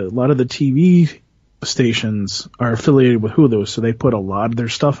of the TV stations are affiliated with Hulu, so they put a lot of their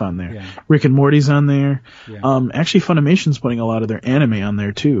stuff on there. Yeah. Rick and Morty's on there. Yeah. Actually, Funimation's putting a lot of their anime on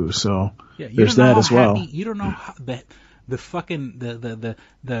there too. So there's don't know that as well. You don't know how the fucking the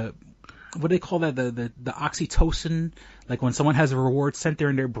what do they call that, the oxytocin, like when someone has a reward center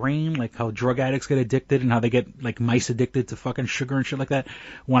in their brain, like how drug addicts get addicted and how they get like mice addicted to fucking sugar and shit like that.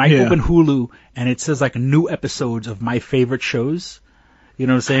 When I open Hulu and it says like new episodes of my favorite shows, you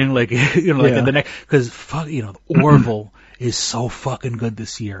know what I'm saying? Like, you know, like the next, cause fuck, you know, Orville is so fucking good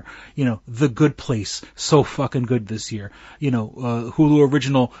this year. You know, The Good Place, so fucking good this year. You know, Hulu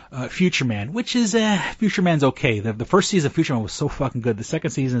original, Future Man, which is, Future Man's okay. The first season of Future Man was so fucking good. The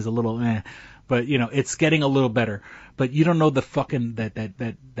second season is a little, but you know, it's getting a little better. But you don't know the fucking,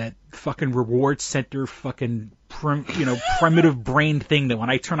 that fucking reward center fucking, primitive brain thing that when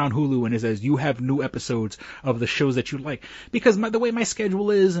I turn on Hulu and it says you have new episodes of the shows that you like, because the way my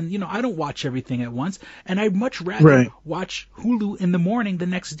schedule is, and you know, I don't watch everything at once, and I'd much rather watch Hulu in the morning the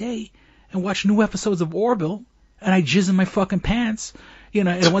next day and watch new episodes of Orville, and I jizz in my fucking pants, you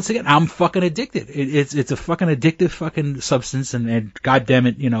know. And once again, I'm fucking addicted. It's a fucking addictive fucking substance, and god damn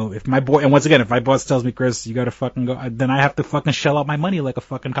it, you know, if my boss tells me, Chris, you gotta fucking go, then I have to fucking shell out my money like a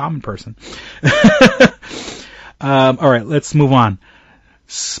fucking common person. All right, let's move on.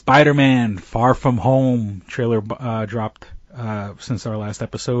 Spider-Man Far From Home trailer dropped since our last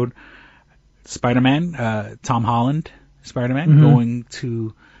episode. Spider-Man, Tom Holland, Spider-Man, going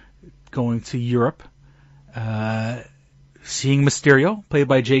to Europe, seeing Mysterio, played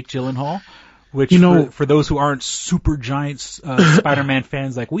by Jake Gyllenhaal, which, you know, for those who aren't super giant Spider-Man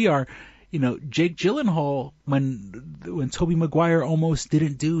fans like we are, you know, Jake Gyllenhaal, when Tobey Maguire almost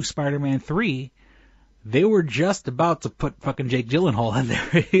didn't do Spider-Man 3, they were just about to put fucking Jake Gyllenhaal in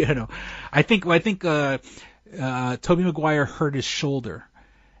there. You know, I think Tobey Maguire hurt his shoulder,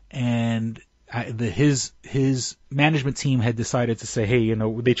 and his management team had decided to say, hey, you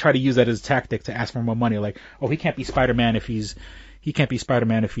know, they try to use that as a tactic to ask for more money. Like, oh, he can't be Spider-Man if his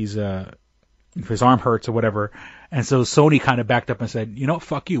arm hurts or whatever. And so Sony kind of backed up and said, you know,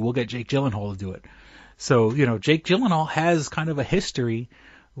 fuck you, we'll get Jake Gyllenhaal to do it. So, you know, Jake Gyllenhaal has kind of a history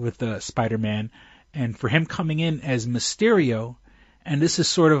with Spider-Man. And for him coming in as Mysterio, and this is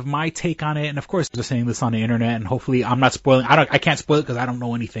sort of my take on it, and of course they're saying this on the internet, and hopefully I'm not spoiling, I can't spoil it because I don't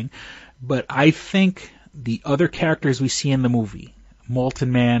know anything, but I think the other characters we see in the movie,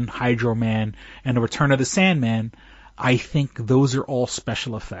 Molten Man, Hydro Man, and the Return of the Sandman, I think those are all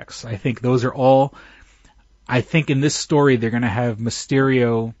special effects. I think in this story they're going to have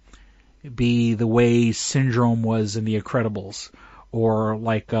Mysterio be the way Syndrome was in The Incredibles, or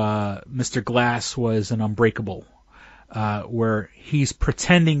like Mr. Glass was in Unbreakable, where he's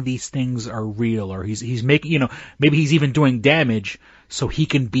pretending these things are real, or he's making, you know, maybe he's even doing damage so he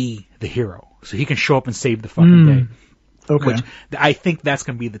can be the hero, so he can show up and save the fucking day. Okay. Which I think that's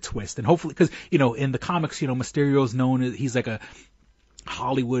going to be the twist, and hopefully, because you know, in the comics, you know, Mysterio's known as, he's like a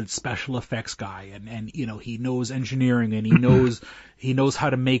Hollywood special effects guy, and you know, he knows engineering, and he knows how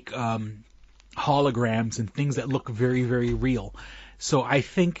to make holograms and things that look very, very real. So I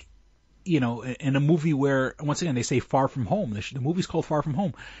think, you know, in a movie where, once again, they say Far From Home, the movie's called Far From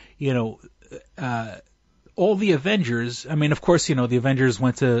Home, you know, all the Avengers, I mean, of course, you know, the Avengers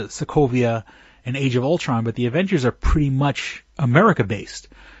went to Sokovia and Age of Ultron, but the Avengers are pretty much America-based.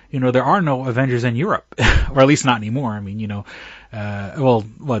 You know, there are no Avengers in Europe, or at least not anymore. I mean, you know, the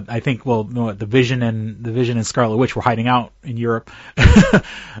Vision and Scarlet Witch were hiding out in Europe.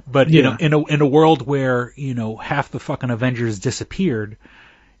 But, you know, in a world where, you know, half the fucking Avengers disappeared,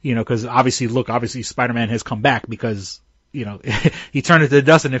 you know, cause obviously Spider-Man has come back because, you know, he turned into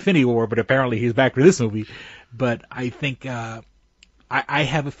dust in Infinity War, but apparently he's back for this movie. But I think, I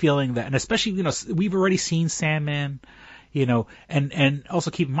have a feeling that, and especially, you know, we've already seen Sandman, you know, and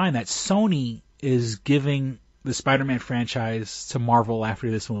also keep in mind that Sony is giving the Spider-Man franchise to Marvel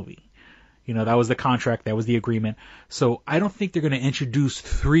after this movie. You know, that was the contract, that was the agreement. So I don't think they're going to introduce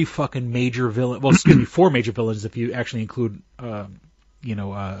 3 fucking major villains, well, excuse me, 4 major villains if you actually include,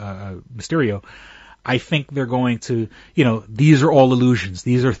 Mysterio. I think they're going to, you know, these are all illusions.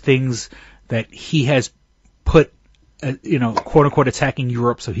 These are things that he has put, you know, quote unquote, attacking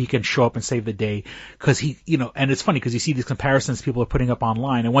Europe so he can show up and save the day. Cause he, you know, and it's funny because you see these comparisons people are putting up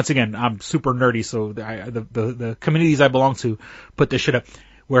online. And once again, I'm super nerdy, so the communities I belong to put this shit up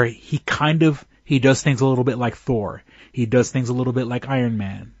where he does things a little bit like Thor. He does things a little bit like Iron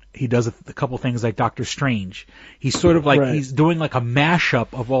Man. He does a couple things like Doctor Strange. He's sort of like, he's doing like a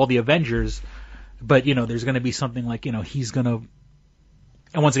mashup of all the Avengers, but you know, there's going to be something like, you know, he's going to,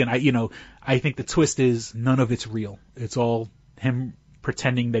 and once again, I think the twist is none of it's real. It's all him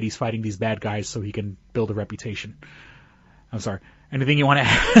pretending that he's fighting these bad guys so he can build a reputation. I'm sorry. Anything you want to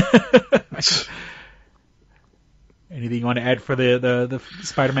add? Anything you want to add for the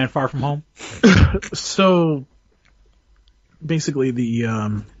Spider-Man Far From Home? So basically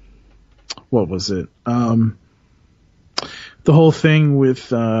the what was it? The whole thing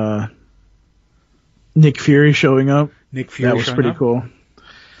with Nick Fury showing up. Nick Fury, that was pretty cool.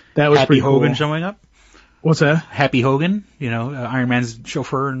 That was Happy pretty Hogan cool. showing up. What's that? Happy Hogan, Iron Man's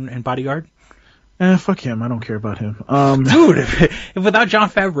chauffeur and bodyguard. Fuck him. I don't care about him. Dude, if without Jon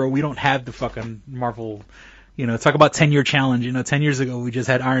Favreau, we don't have the fucking Marvel. Talk about 10-year challenge. 10 years ago we just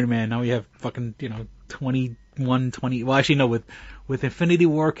had Iron Man. Now we have fucking 21, 20. Well, actually no, with Infinity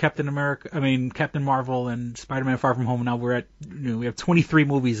War, Captain Marvel, and Spider-Man Far From Home. Now we're at we have 23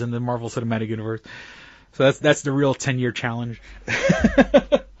 movies in the Marvel Cinematic Universe. So that's the real 10-year challenge.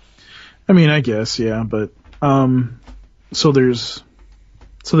 I mean, I guess, yeah, but so there's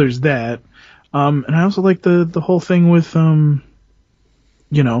that, and I also like the whole thing with him.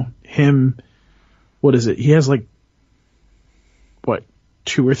 What is it? He has like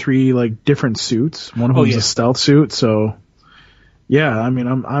 2 or 3 different suits. One of them's a stealth suit, so yeah. I mean,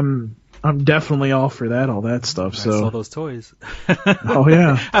 I'm definitely all for that, all that stuff. I So saw those toys. Oh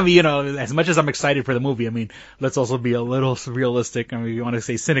yeah. I mean, as much as I'm excited for the movie, I mean, let's also be a little realistic. I mean, we want to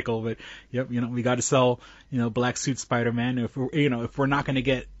say cynical, but yep, we got to sell, black suit Spider-Man. If we're not going to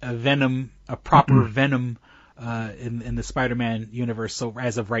get a proper Venom, in the Spider-Man universe. So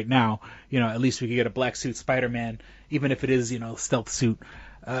as of right now, at least we could get a black suit Spider-Man, even if it is, stealth suit,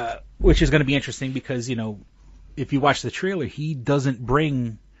 which is going to be interesting because, if you watch the trailer, he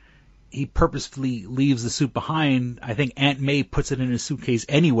purposefully leaves the suit behind. I think Aunt May puts it in his suitcase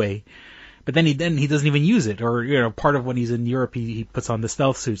anyway, but then he doesn't even use it. Or part of when he's in Europe, he puts on the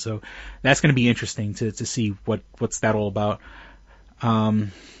stealth suit. So that's going to be interesting to see what's that all about.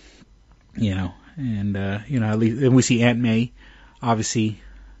 And at least and we see Aunt May, obviously.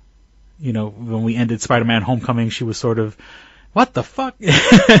 When we ended Spider-Man Homecoming, she was sort of, what the fuck?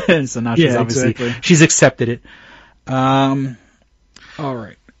 And so now she's she's accepted it. All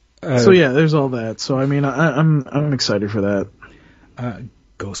right. So yeah, there's all that. So I mean, I'm excited for that.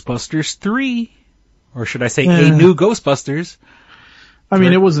 Ghostbusters 3, or should I say a new Ghostbusters? I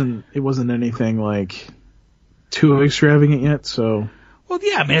mean, it wasn't anything too extravagant yet. So well,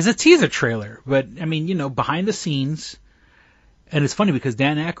 yeah, I mean, it's a teaser trailer, but I mean, behind the scenes, and it's funny because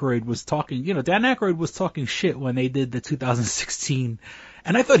Dan Aykroyd was talking shit when they did the 2016,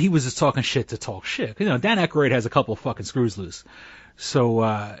 and I thought he was just talking shit to talk shit. Dan Aykroyd has a couple of fucking screws loose.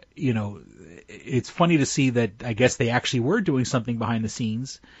 So, it's funny to see that I guess they actually were doing something behind the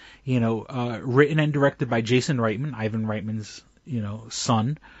scenes, written and directed by Jason Reitman, Ivan Reitman's,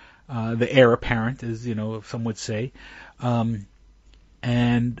 son, the heir apparent, as, some would say.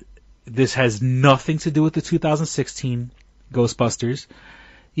 And this has nothing to do with the 2016 Ghostbusters,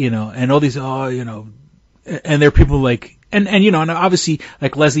 and all these, and there are people and obviously,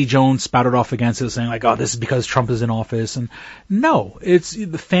 Leslie Jones spouted off against it, saying oh, this is because Trump is in office. And no, it's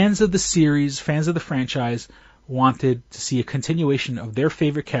the fans of the series, fans of the franchise wanted to see a continuation of their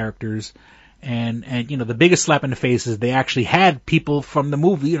favorite characters. And the biggest slap in the face is they actually had people from the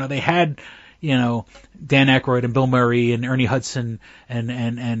movie. They had, Dan Aykroyd and Bill Murray and Ernie Hudson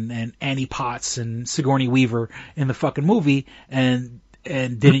and Annie Potts and Sigourney Weaver in the fucking movie and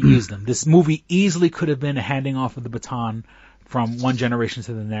didn't use them. This movie easily could have been a handing off of the baton from one generation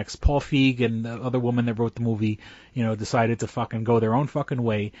to the next. Paul Feig and the other woman that wrote the movie, decided to fucking go their own fucking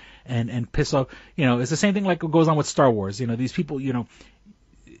way and piss off. It's the same thing what goes on with Star Wars. These people,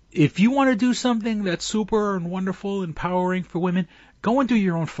 if you want to do something that's super and wonderful, empowering for women, go and do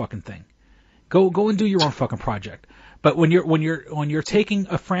your own fucking thing. Go and do your own fucking project. But when you're taking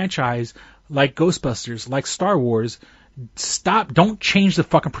a franchise like Ghostbusters, like Star Wars, don't change the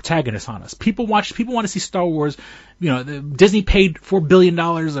fucking protagonist on us. People want to see Star Wars. Disney paid $4 billion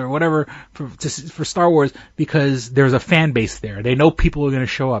or whatever for Star Wars because there's a fan base there. They know people are going to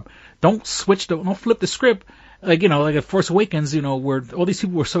show up. Don't flip the script. Like at Force Awakens, where all these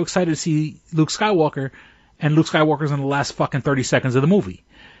people were so excited to see Luke Skywalker, and Luke Skywalker's in the last fucking 30 seconds of the movie.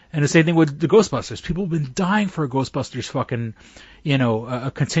 And the same thing with the Ghostbusters. People have been dying for a Ghostbusters fucking,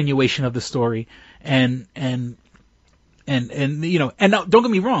 a continuation of the story. And now, don't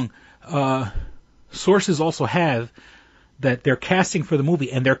get me wrong, sources also have that they're casting for the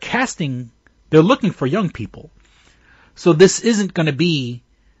movie, and they're looking for young people. So this isn't going to be,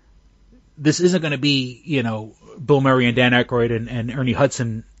 Bill Murray and Dan Aykroyd and Ernie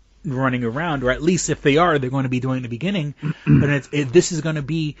Hudson running around, or at least if they are, they're going to be doing it in the beginning. But this is going to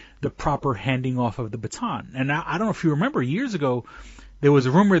be the proper handing off of the baton. And I don't know if you remember years ago, there was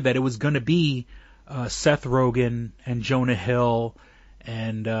a rumor that it was going to be Seth Rogen and Jonah Hill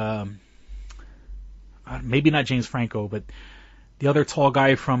and maybe not James Franco, but the other tall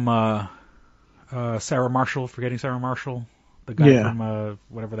guy from Sarah Marshall, forgetting Sarah Marshall, the guy from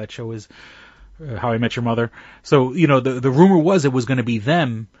whatever that show is, How I Met Your Mother. So, the rumor was it was going to be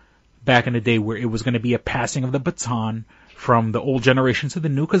them back in the day, where it was going to be a passing of the baton from the old generation to the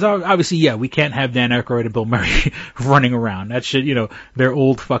new. Because obviously, we can't have Dan Aykroyd and Bill Murray running around. That shit, they're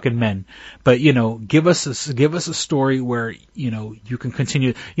old fucking men. But, give us a story where, you can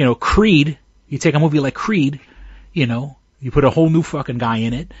continue. Creed, you take a movie like Creed, you put a whole new fucking guy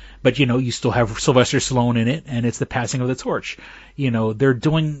in it, but you still have Sylvester Stallone in it, and it's the passing of the torch. They're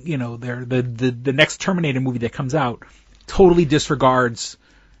doing, they're the next Terminator movie that comes out totally disregards,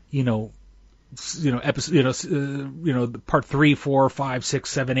 part 3, 4, 5, 6,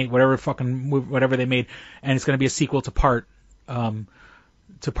 7, 8, whatever they made, and it's going to be a sequel to part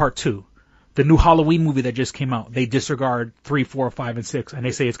 2. The new Halloween movie that just came out, they disregard 3, 4, 5, and 6, and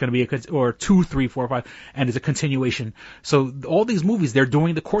they say it's going to be or 2, 3, 4, 5, and it's a continuation. So all these movies, they're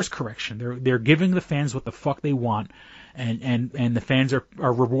doing the course correction. They're giving the fans what the fuck they want, and the fans are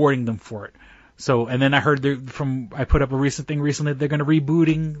rewarding them for it. So, and then I heard I put up a recent thing recently, they're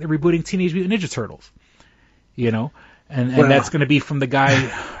rebooting Teenage Mutant Ninja Turtles, and that's going to be from the guy,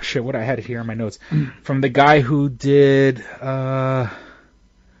 what I had it here in my notes, from the guy who did, from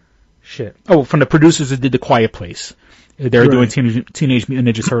the producers who did The Quiet Place. They're doing Teenage Mutant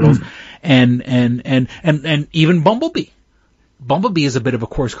Ninja Turtles, and even Bumblebee. Bumblebee is a bit of a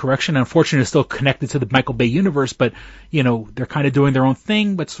course correction. Unfortunately, it's still connected to the Michael Bay universe, but they're kind of doing their own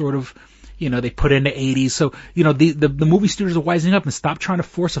thing, but sort of. They put in the 80s. So, the movie studios are wising up and stop trying to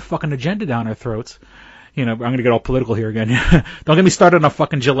force a fucking agenda down our throats. I'm going to get all political here again. Don't get me started on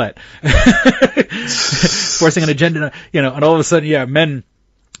fucking Gillette. Forcing an agenda, and all of a sudden, men,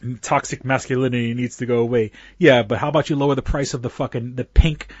 toxic masculinity needs to go away. Yeah, but how about you lower the price of the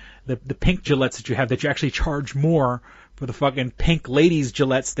pink Gillettes that you have, that you actually charge more for the fucking pink ladies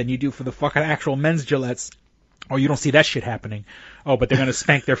Gillettes than you do for the fucking actual men's Gillettes. Oh, you don't see that shit happening. Oh, but they're going to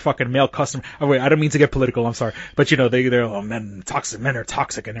spank their fucking male customer. Oh, wait, I don't mean to get political. I'm sorry. But, they're, men are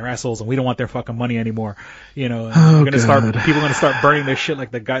toxic and they're assholes and we don't want their fucking money anymore. People are going to start burning their shit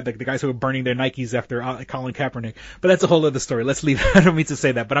like the guys who are burning their Nikes after Colin Kaepernick. But that's a whole other story. Let's leave. I don't mean to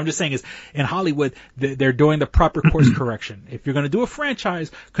say that, but I'm just saying in Hollywood, they're doing the proper course correction. If you're going to do a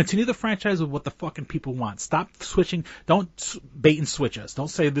franchise, continue the franchise with what the fucking people want. Stop switching. Don't bait and switch us. Don't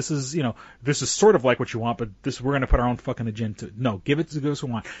say this is sort of like what you want, but we're going to put our own fucking agenda. No, give it to those who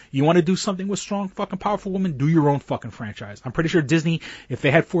want. You want to do something with strong, fucking, powerful women? Do your own fucking franchise. I'm pretty sure Disney, if they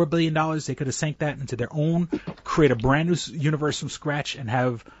had $4 billion, they could have sank that into their own, create a brand new universe from scratch, and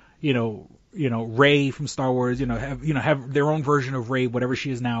have, Rey from Star Wars, have their own version of Rey, whatever she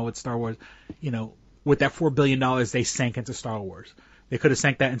is now with Star Wars. With that $4 billion, they sank into Star Wars. They could have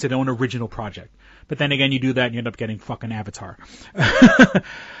sank that into their own original project. But then again, you do that and you end up getting fucking Avatar.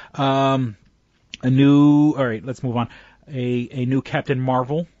 All right, let's move on. A new Captain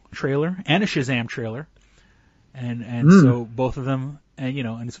Marvel trailer and a Shazam trailer. And so both of them, and you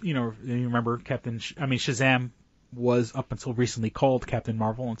remember Shazam was up until recently called Captain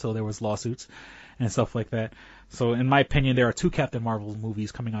Marvel until there was lawsuits and stuff like that. So in my opinion, there are 2 Captain Marvel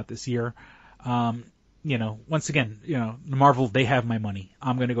movies coming out this year. Once again, the Marvel, they have my money.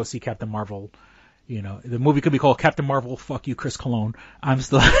 I'm going to go see Captain Marvel. The movie could be called Captain Marvel, fuck you, Chris Cologne. I'm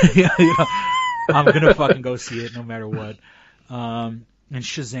still, I'm going to fucking go see it no matter what. And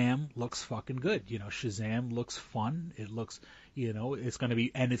Shazam looks fucking good. Shazam looks fun. It looks, it's going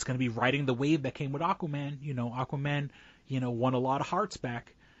to be riding the wave that came with Aquaman. Aquaman, won a lot of hearts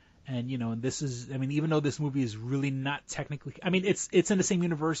back. And, this is, even though this movie is really not technically, it's in the same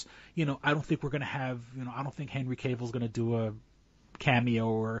universe. I don't think we're going to have, I don't think Henry Cavill's going to do a cameo,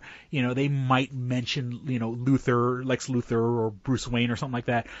 or they might mention Lex Luthor or Bruce Wayne or something like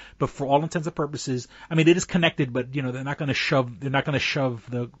that, but for all intents and purposes, it is connected, but they're not going to shove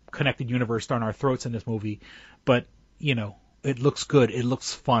the connected universe down our throats in this movie. But it looks good, it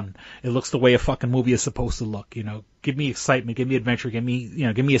looks fun, it looks the way a fucking movie is supposed to look. Give me excitement, give me adventure, give me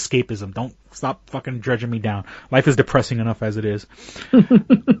escapism. Don't stop fucking dredging me down. Life is depressing enough as it is.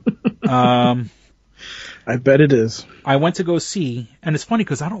 I bet it is. I went to go see, and it's funny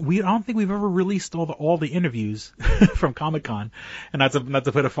because I don't think we've ever released all the interviews from Comic-Con, and not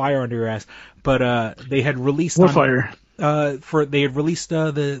to put a fire under your ass, but they had released fire. They had released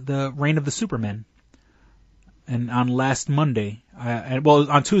the Reign of the Supermen, and on last Monday,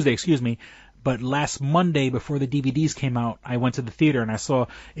 on Tuesday, excuse me, but last Monday before the DVDs came out, I went to the theater and I saw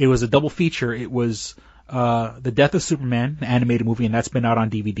it was a double feature. It was The Death of Superman, the animated movie, and that's been out on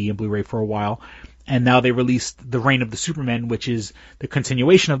DVD and Blu-ray for a while. And now they released The Reign of the Superman, which is the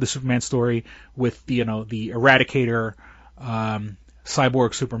continuation of the Superman story with the Eradicator,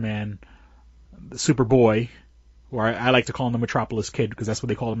 Cyborg Superman, the Superboy, or I like to call him the Metropolis Kid because that's what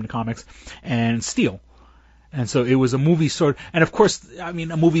they call him in the comics, and Steel. And so it was a movie and of course, I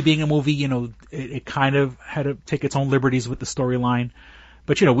mean, a movie being a movie, it kind of had to take its own liberties with the storyline.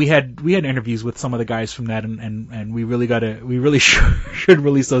 But we had interviews with some of the guys from that, and we really should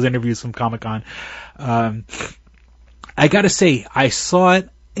release those interviews from Comic-Con. I gotta say, I saw it,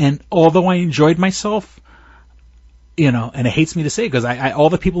 and although I enjoyed myself, and it hates me to say because I all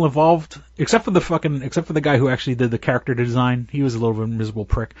the people involved, except for the guy who actually did the character design, he was a little bit of a miserable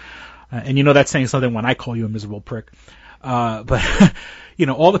prick. And that's saying something when I call you a miserable prick. But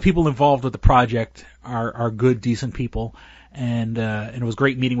all the people involved with the project are good, decent people. And it was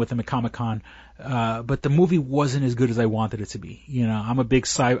great meeting with them at Comic-Con. But the movie wasn't as good as I wanted it to be. I'm a big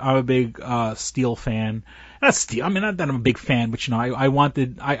Steel fan. Not Steel. I mean, not that I'm a big fan, but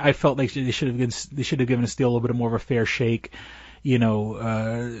I felt like they should have given Steel a little bit more of a fair shake.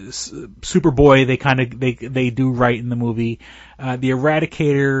 Superboy, they do right in the movie. The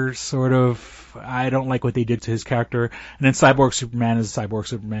Eradicator, sort of, I don't like what they did to his character. And then Cyborg Superman is Cyborg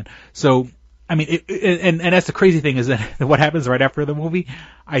Superman. So, I mean, and that's the crazy thing is that what happens right after the movie,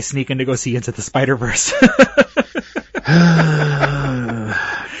 I sneak in to go see Into the Spider-Verse.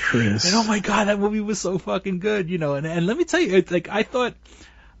 Chris. And oh my god, that movie was so fucking good, and let me tell you, I thought,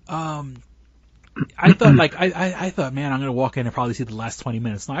 man, I'm gonna walk in and probably see the last 20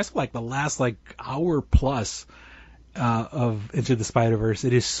 minutes. No, I saw the last hour plus of Into the Spider-Verse.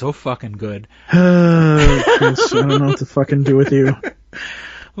 It is so fucking good. Chris, I don't know what to fucking do with you.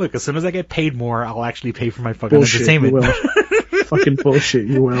 Look, as soon as I get paid more, I'll actually pay for my fucking bullshit, entertainment. You will. Fucking bullshit,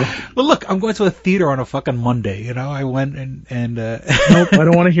 you will. Well, look, I'm going to a theater on a fucking Monday. I went and Nope, I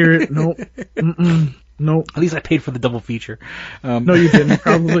don't want to hear it. Nope. Mm-mm. Nope. At least I paid for the double feature. No, you didn't.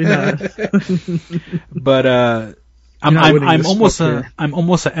 Probably not. But I'm almost an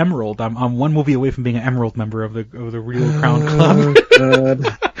Emerald. I'm one movie away from being an Emerald member of the Real Crown Club.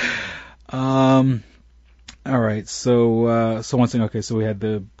 God. All right. So one thing. Okay. So we had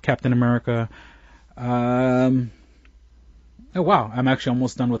the Captain America. Oh wow! I'm actually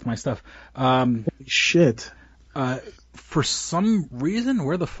almost done with my stuff. Shit. For some reason,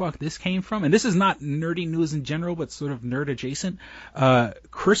 where the fuck this came from, and this is not nerdy news in general, but sort of nerd adjacent.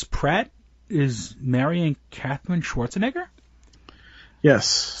 Chris Pratt is marrying Katherine Schwarzenegger. Yes.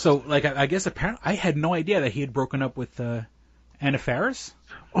 So, I guess apparently, I had no idea that he had broken up with Anna Faris.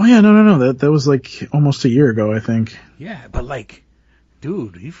 Oh yeah, no. That was almost a year ago, I think. Yeah, but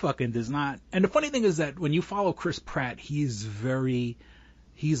dude, he fucking does not. And the funny thing is that when you follow Chris Pratt, he's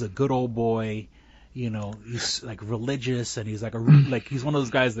a good old boy. He's religious, and he's he's one of those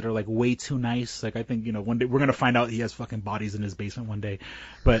guys that are way too nice. I think, one day we're going to find out he has fucking bodies in his basement one day.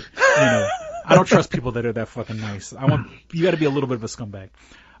 But, I don't trust people that are that fucking nice. You got to be a little bit of a scumbag.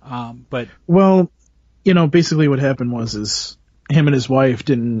 But. Well, basically what happened was him and his wife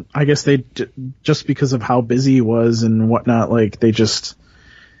didn't, I guess they, just because of how busy he was and whatnot, they just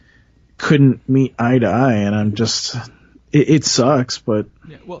couldn't meet eye to eye, and I'm just, it sucks, but.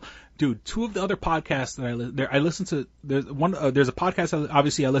 Yeah, well. Dude, two of the other podcasts that I listen to, there's a podcast,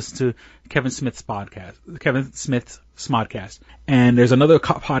 obviously I listen to Kevin Smith's Smodcast. And there's another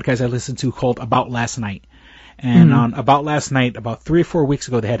podcast I listen to called About Last Night. And on About Last Night, about 3 or 4 weeks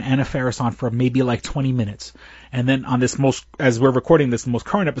ago, they had Anna Faris on for maybe 20 minutes. And then on this as we're recording this, the most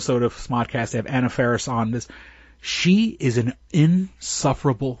current episode of Smodcast, they have Anna Faris on this. She is an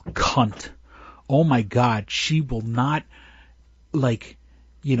insufferable cunt. Oh my god, she will not,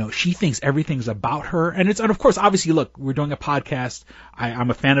 she thinks everything's about her. And of course, obviously, look, we're doing a podcast. I'm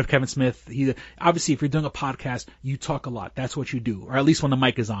a fan of Kevin Smith. Obviously, if you're doing a podcast, you talk a lot. That's what you do. Or at least when the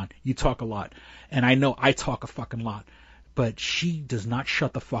mic is on, you talk a lot. And I know I talk a fucking lot. But she does not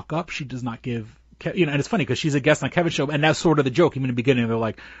shut the fuck up. She does not give, and it's funny because she's a guest on Kevin's show. And that's sort of the joke. Even in the beginning, they're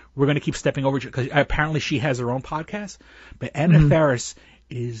like, we're going to keep stepping over, because apparently she has her own podcast. But Anna Faris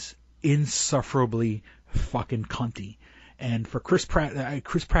is insufferably fucking cunty. And for Chris Pratt,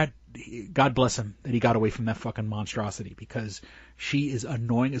 God bless him that he got away from that fucking monstrosity, because she is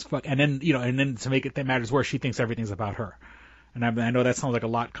annoying as fuck. And then, to make it that matters worse, she thinks everything's about her. And I know that sounds like a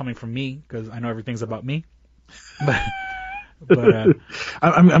lot coming from me, because I know everything's about me. But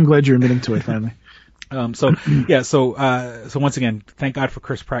I'm glad you're admitting to it finally. So once again, thank God for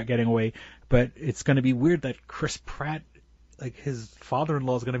Chris Pratt getting away. But it's going to be weird that Chris Pratt, his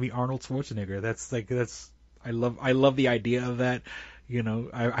father-in-law is going to be Arnold Schwarzenegger. I love the idea of that. You know,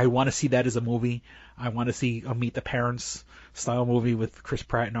 I want to see that as a movie. I want to see a Meet the Parents style movie with Chris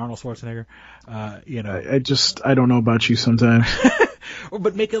Pratt and Arnold Schwarzenegger. You know, I don't know about you sometimes.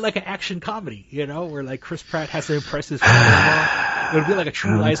 But make it like an action comedy, you know, where like Chris Pratt has to impress his father-in-law. It would be like a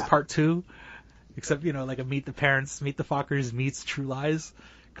True Lies Part 2, except, you know, like a Meet the Parents, Meet the Fockers meets True Lies.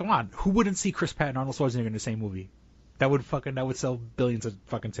 Come on, who wouldn't see Chris Pratt and Arnold Schwarzenegger in the same movie? That would sell billions of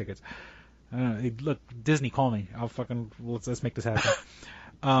fucking tickets. Look, Disney, call me. Let's make this happen.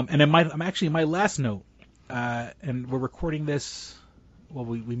 And then my last note, and we're recording this. Well,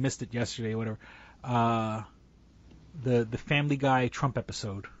 we missed it yesterday, or whatever. The Family Guy Trump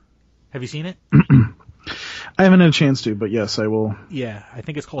episode. Have you seen it? I haven't had a chance to, but yes, I will. Yeah, I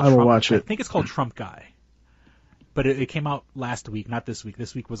think it's called. I will watch it. I think it's called Trump Guy. But it came out last week, not this week.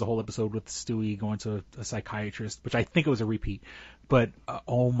 This week was a whole episode with Stewie going to a psychiatrist, which I think it was a repeat. But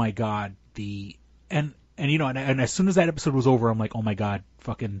oh my god, and you know, and as soon as that episode was over, I'm like, oh my god,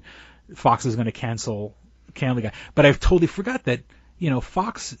 fucking Fox is going to cancel Family Guy. But I totally forgot that, you know,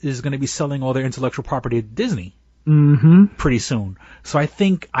 Fox is going to be selling all their intellectual property to Disney pretty soon. So I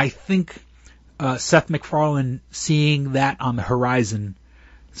think Seth MacFarlane, seeing that on the horizon,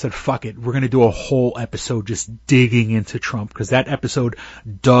 said, fuck it, we're going to do a whole episode just digging into Trump, because that episode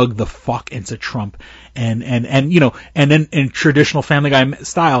dug the fuck into Trump. And you know, and then in traditional Family Guy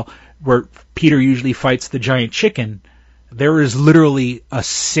style, where Peter usually fights the giant chicken, there is literally a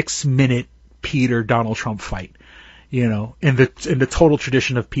 6-minute Peter Donald Trump fight. You know, in the total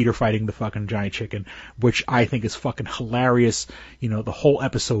tradition of Peter fighting the fucking giant chicken, which I think is fucking hilarious. You know, the whole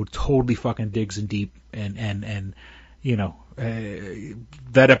episode totally fucking digs in deep, and you know,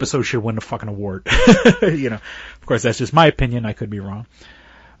 that episode should win a fucking award. You know, of course, that's just my opinion. I could be wrong.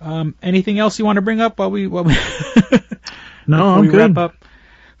 Anything else you want to bring up while we No, I'm good. Wrap up?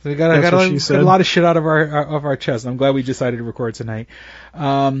 So we got a lot of shit out of our chest. I'm glad we decided to record tonight.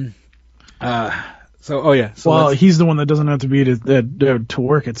 So he's the one that doesn't have to be to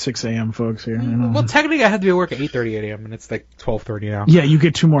work at 6 a.m., folks. Here. Well, technically, I have to be at work at 8:30 a.m. and it's like 12:30 now. Yeah, you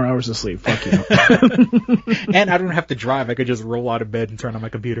get 2 more hours of sleep. Fuck you. And I don't have to drive. I could just roll out of bed and turn on my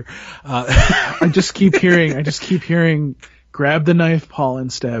computer. I just keep hearing, grab the knife, Paul,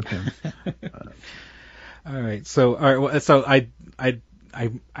 and stab him. All right. So I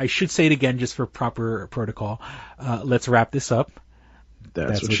should say it again just for proper protocol. Let's wrap this up.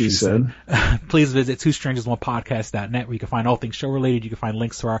 That's what she said. Please visit twostrangersonepodcast.net, where you can find all things show related. You can find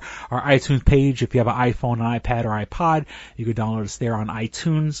links to our iTunes page. If you have an iPhone, an iPad, or iPod, you can download us there on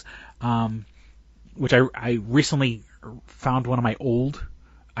iTunes. Which I recently found one of my old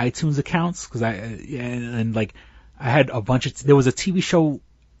iTunes accounts, because I had a bunch of. There was a TV show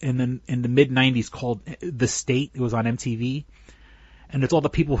in the mid '90s called The State. It was on MTV, and it's all the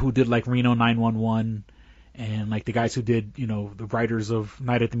people who did like Reno 911. And like the guys who did, you know, the writers of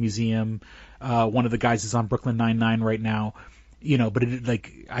Night at the Museum. One of the guys is on Brooklyn Nine-Nine right now. You know, but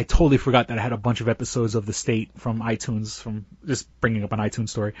I totally forgot that I had a bunch of episodes of The State from iTunes, from just bringing up an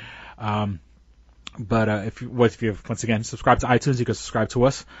iTunes story. But if you once again subscribe to iTunes, you can subscribe to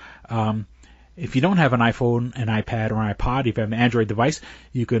us. If you don't have an iPhone, an iPad, or an iPod, if you have an Android device,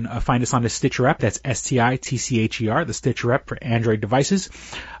 you can find us on the Stitcher app. That's STITCHER, the Stitcher app for Android devices.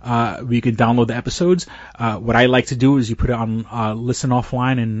 Where you can download the episodes. What I like to do is you put it on listen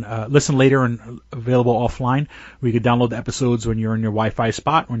offline and listen later and available offline, where you can download the episodes when you're in your Wi-Fi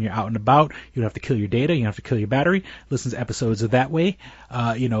spot, when you're out and about. You don't have to kill your data. You don't have to kill your battery. Listen to episodes that way.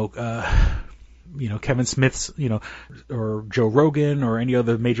 Kevin Smith's, or Joe Rogan or any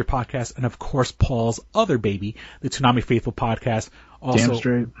other major podcast. And of course, Paul's other baby, the Toonami Faithful podcast,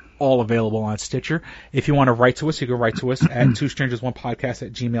 also all available on Stitcher. If you want to write to us, you can write to us at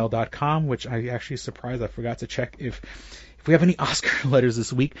twostrangersonepodcast@gmail.com, which I actually surprised. I forgot to check if we have any Oscar letters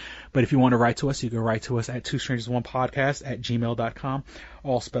this week. But if you want to write to us, you can write to us at twostrangersonepodcast@gmail.com,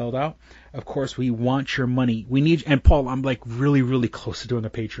 all spelled out. Of course, we want your money. We need, and Paul, I'm like really, really close to doing a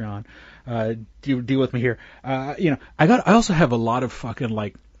Patreon. Deal with me here. I also have a lot of fucking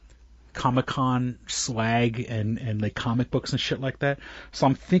like Comic-Con swag and like comic books and shit like that. So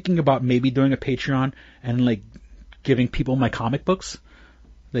I'm thinking about maybe doing a Patreon and like giving people my comic books.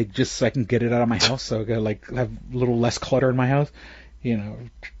 Like, just so I can get it out of my house, so I gotta like have a little less clutter in my house.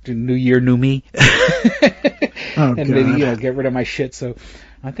 New year, new me. And God. maybe get rid of my shit. So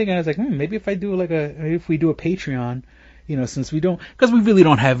I'm thinking, I was like, maybe if we do a Patreon, since because we really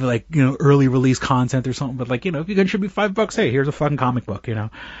don't have early release content or something, but if you contribute $5, hey, here's a fucking comic book,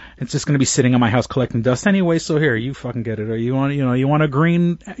 it's just going to be sitting in my house collecting dust anyway, so here, you fucking get it. Or you want a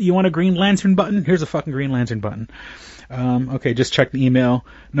Green Lantern button? Here's a fucking Green Lantern button. Okay, just check the email.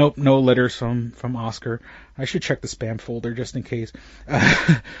 Nope, no letters from Oscar. I should check the spam folder just in case.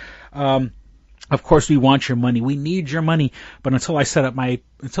 Of course, we want your money. We need your money. But until I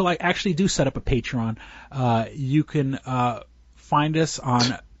actually do set up a Patreon, you can find us on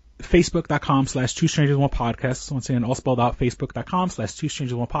Facebook.com/TwoStrangersOnePodcast. Once again, all spelled out,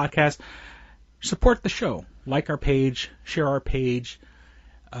 Facebook.com/TwoStrangersOnePodcast. Support the show. Like our page. Share our page.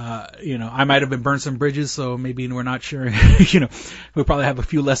 I might have been burned some bridges, so maybe we're not sharing. We'll probably have a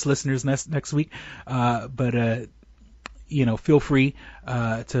few less listeners next week. But feel free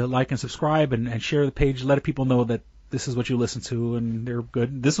to like and subscribe and share the page. Let people know that this is what you listen to, and they're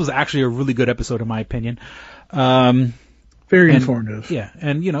good. This was actually a really good episode, in my opinion. Very informative. Yeah,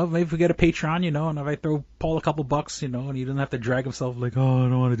 and maybe if we get a Patreon, and if I throw Paul a couple bucks, and he doesn't have to drag himself like, oh, I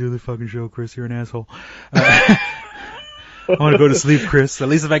don't want to do the fucking show, Chris. You're an asshole. I want to go to sleep, Chris. At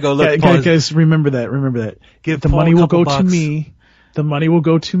least if I go look. Guys, remember that. Give the Paul money will go bucks. to me. The money will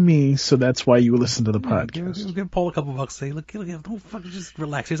go to me, so that's why you listen to the podcast. Give Paul a couple bucks. Say, look, don't fucking just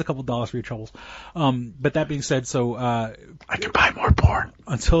relax. Here's a couple dollars for your troubles. But that being said, so I can buy more porn.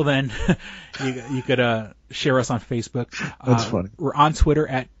 Until then, you could share us on Facebook. That's funny. We're on Twitter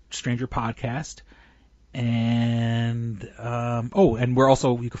at Stranger Podcast. And and we're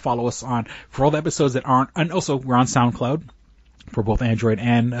also, you can follow us for all the episodes that aren't, and also we're on SoundCloud for both Android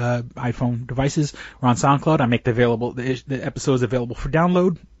and iPhone devices. We're on SoundCloud. I make the episodes available for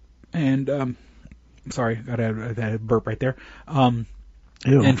download. And sorry, got a burp right there.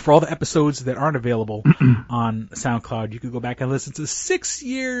 And for all the episodes that aren't available on SoundCloud, you could go back and listen to 6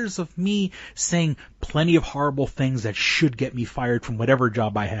 years of me saying plenty of horrible things that should get me fired from whatever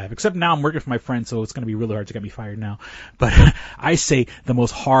job I have. Except now I'm working for my friend, so it's going to be really hard to get me fired now. But I say the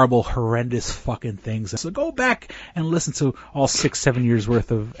most horrible, horrendous fucking things. So go back and listen to all 6-7 years worth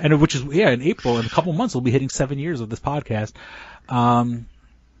of, and which is, in April, in a couple months, we'll be hitting 7 years of this podcast.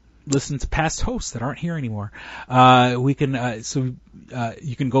 Listen to past hosts that aren't here anymore. You can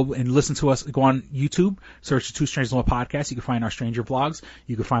go and listen to us. Go on YouTube, search the Two Strangers One Podcast. You can find our Stranger Vlogs.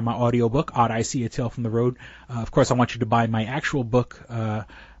 You can find my audiobook, Odd I See, A Tale from the Road. Of course, I want you to buy my actual book,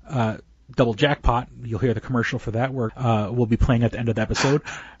 Double Jackpot. You'll hear the commercial for that. We'll be playing at the end of the episode.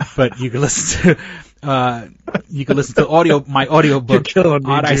 But you can listen to my audiobook,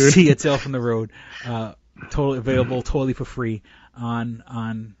 Odd I See, A Tale from the Road. Totally available, totally for free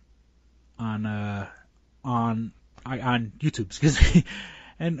on YouTube, excuse me.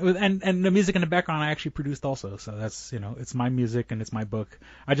 And the music in the background I actually produced also. So that's, it's my music and it's my book.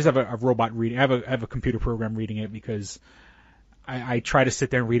 I just have a robot reading. I have a computer program reading it because I try to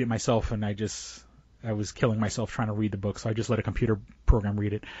sit there and read it myself, and I was killing myself trying to read the book. So I just let a computer program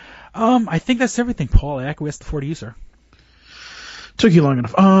read it. I think that's everything, Paul. I acquiesce the floor to you, sir. Took you long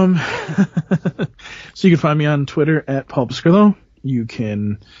enough. So you can find me on Twitter at Paul Pascrillo. You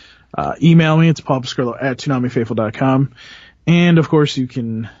can email me. It's paulpascrillo@toonamifaithful.com. And of course you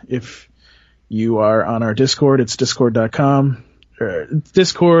can, if you are on our Discord, it's discord.com,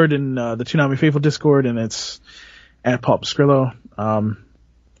 Discord and the Toonami Faithful Discord, and it's at Paul Pascrillo. I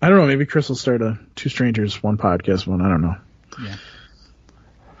don't know, maybe Chris will start a Two Strangers One Podcast one. I don't know. Yeah.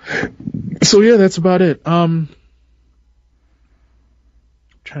 So yeah, that's about it. Trying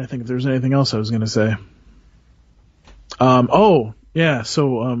to think if there's anything else I was going to say.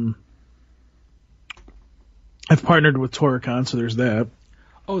 So I've partnered with Toricon, so there's that.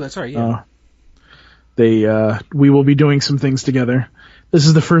 Oh, that's right, yeah. We will be doing some things together. This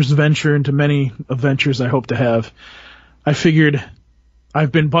is the first venture into many adventures I hope to have. I figured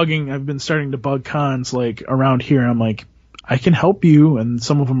I've been starting to bug cons like around here. I'm like, I can help you, and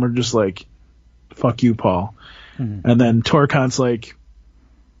some of them are just like, fuck you, Paul. Mm-hmm. And then Toricon's like,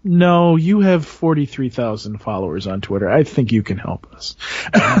 no, you have 43,000 followers on Twitter. I think you can help us.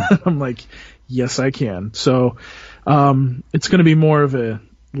 I'm like, yes, I can. So it's going to be more of a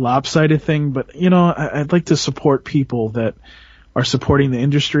lopsided thing, but, I'd like to support people that are supporting the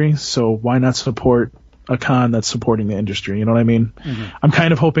industry, so why not support a con that's supporting the industry? You know what I mean? Mm-hmm. I'm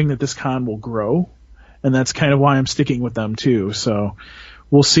kind of hoping that this con will grow, and that's kind of why I'm sticking with them, too. So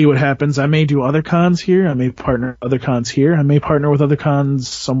we'll see what happens. I may do other cons here. I may partner with other cons here. I may partner with other cons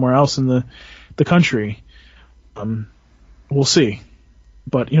somewhere else in the country. We'll see.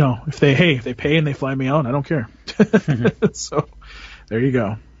 But, if they pay and they fly me out, I don't care. So there you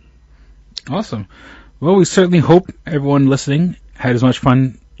go. Awesome. Well, we certainly hope everyone listening had as much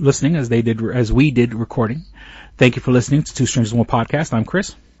fun, listening as we did recording. Thank you for listening to Two Strangers One Podcast. I'm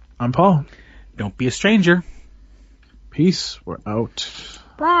Chris. I'm Paul. Don't be a stranger. Peace. We're out.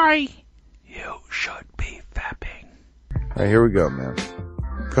 Bye. You should be fapping. All right, here we go, man.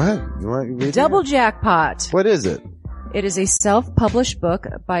 Go ahead. You want to read Double Jackpot. What is it? It is a self-published book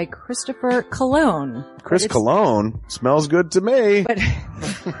by Christopher Cologne. Chris Cologne? Smells good to me. But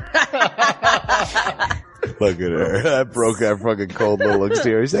look at her. That broke that fucking cold little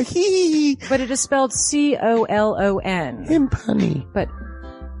exterior. He's like, hee. But it is spelled C-O-L-O-N. Him punny. But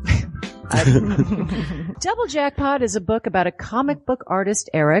Double Jackpot is a book about a comic book artist,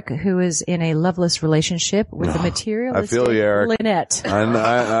 Eric, who is in a loveless relationship with a materialistic I feel you, Eric. Lynette.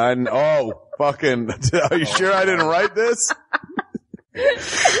 Oh, fucking, are you sure I didn't write this?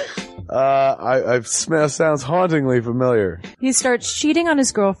 Sounds hauntingly familiar. He starts cheating on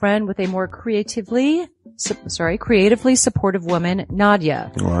his girlfriend with a more creatively supportive woman,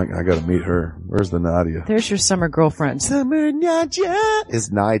 Nadia. Oh, I gotta meet her. Where's the Nadia? There's your summer girlfriend. Summer Nadia is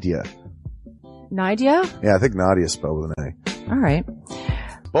Nadia. Nadia? Yeah, I think Nadia is spelled with an A. All right.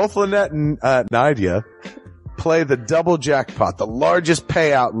 Both Lynette and Nadia play the double jackpot, the largest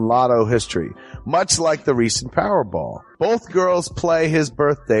payout in lotto history, much like the recent Powerball. Both girls play his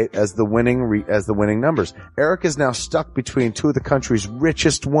birth date as the winning numbers. Eric is now stuck between two of the country's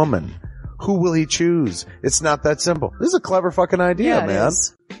richest women. Who will he choose? It's not that simple. This is a clever fucking idea, man.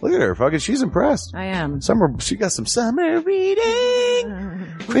 Is. Look at her, fucking, she's impressed. I am. She got some summer reading.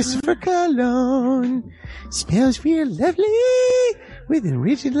 Christopher Cologne smells real lovely with an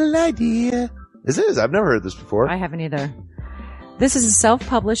original idea. This is. I've never heard this before. I haven't either. This is a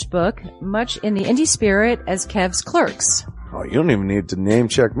self-published book, much in the indie spirit as Kev's Clerks. Oh, you don't even need to name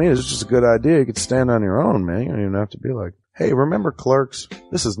check me. This is just a good idea. You could stand on your own, man. You don't even have to be like, hey, remember Clerks?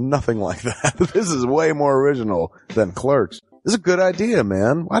 This is nothing like that. This is way more original than Clerks. This is a good idea,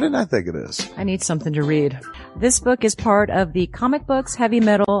 man. Why didn't I think of this? I need something to read. This book is part of the Comic Books, Heavy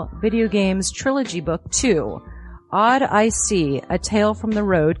Metal, Video Games Trilogy Book 2. Odd I See, A Tale from the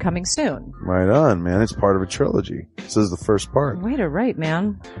Road, coming soon. Right on, man. It's part of a trilogy. This is the first part. Way to write,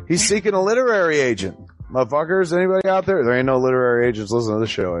 man. He's seeking a literary agent. Motherfuckers, anybody out there? There ain't no literary agents listening to this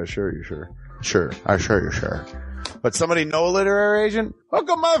show, I assure you, sure. Sure. I assure you, sure. But somebody know a literary agent? Hook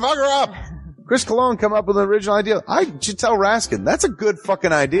a motherfucker up! Chris Cologne come up with an original idea. I should tell Raskin. That's a good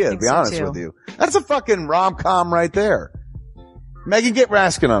fucking idea, to be honest with you. That's a fucking rom-com right there. Megan, get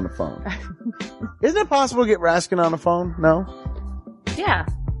Raskin on the phone. Isn't it possible to get Raskin on the phone? No? Yeah.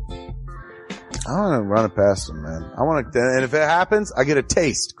 I want to run it past him, man. I want to, and if it happens, I get a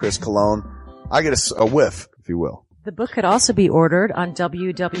taste, Chris Cologne. I get a whiff, if you will. The book could also be ordered on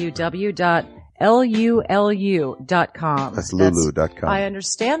www.lulu.com. That's lulu.com. I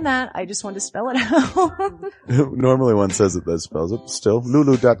understand that. I just want to spell it out. Normally one says it, that spells it. Still,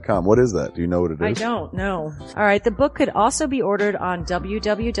 lulu.com. What is that? Do you know what it is? I don't know. All right. The book could also be ordered on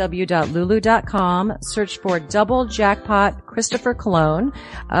www.lulu.com. Search for Double Jackpot Christopher Cologne.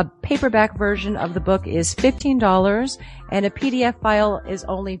 A paperback version of the book is $15 and a PDF file is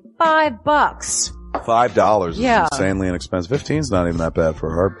only $5. $5 is yeah. insanely inexpensive. 15's not even that bad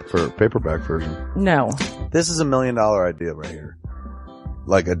for a paperback version. No. This is $1 million idea right here.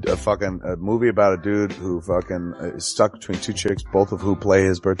 Like a movie about a dude who fucking is stuck between two chicks, both of who play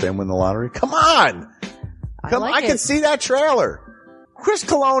his birthday and win the lottery. Come on! I can see that trailer. Chris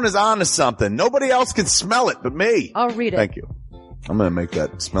Cologne is on to something. Nobody else can smell it but me. I'll read it. Thank you. I'm gonna make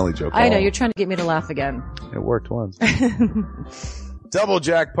that smelly joke. I know, you're trying to get me to laugh again. It worked once. Double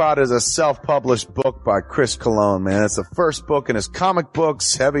Jackpot is a self-published book by Chris Cologne, man. It's the first book in his Comic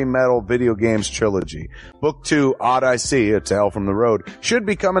Books, Heavy Metal, Video Games trilogy. Book 2, Odd I See, A Tale from the Road, should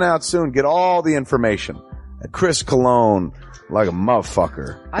be coming out soon. Get all the information at Chris Cologne, like a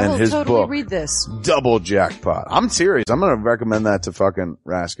motherfucker. I will totally read this. Double Jackpot. I'm serious. I'm going to recommend that to fucking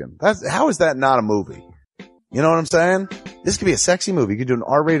Raskin. How is that not a movie? You know what I'm saying? This could be a sexy movie. You could do an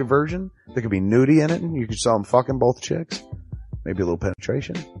R-rated version. There could be nudie in it, and you could saw them fucking both chicks. Maybe a little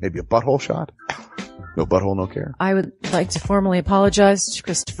penetration. Maybe a butthole shot. No butthole, no care. I would like to formally apologize to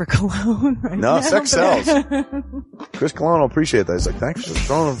Christopher Cologne right now. No, sex sells. Chris Cologne will appreciate that. He's like, thanks for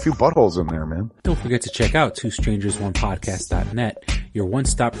throwing a few buttholes in there, man. Don't forget to check out twostrangersonepodcast.net, your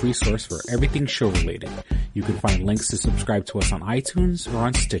one-stop resource for everything show-related. You can find links to subscribe to us on iTunes or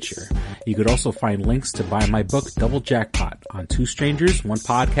on Stitcher. You could also find links to buy my book, Double Jackpot, on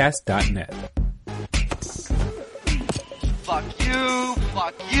twostrangersonepodcast.net. Fuck you,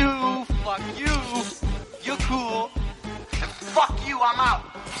 fuck you, fuck you. You're cool. And fuck you, I'm out.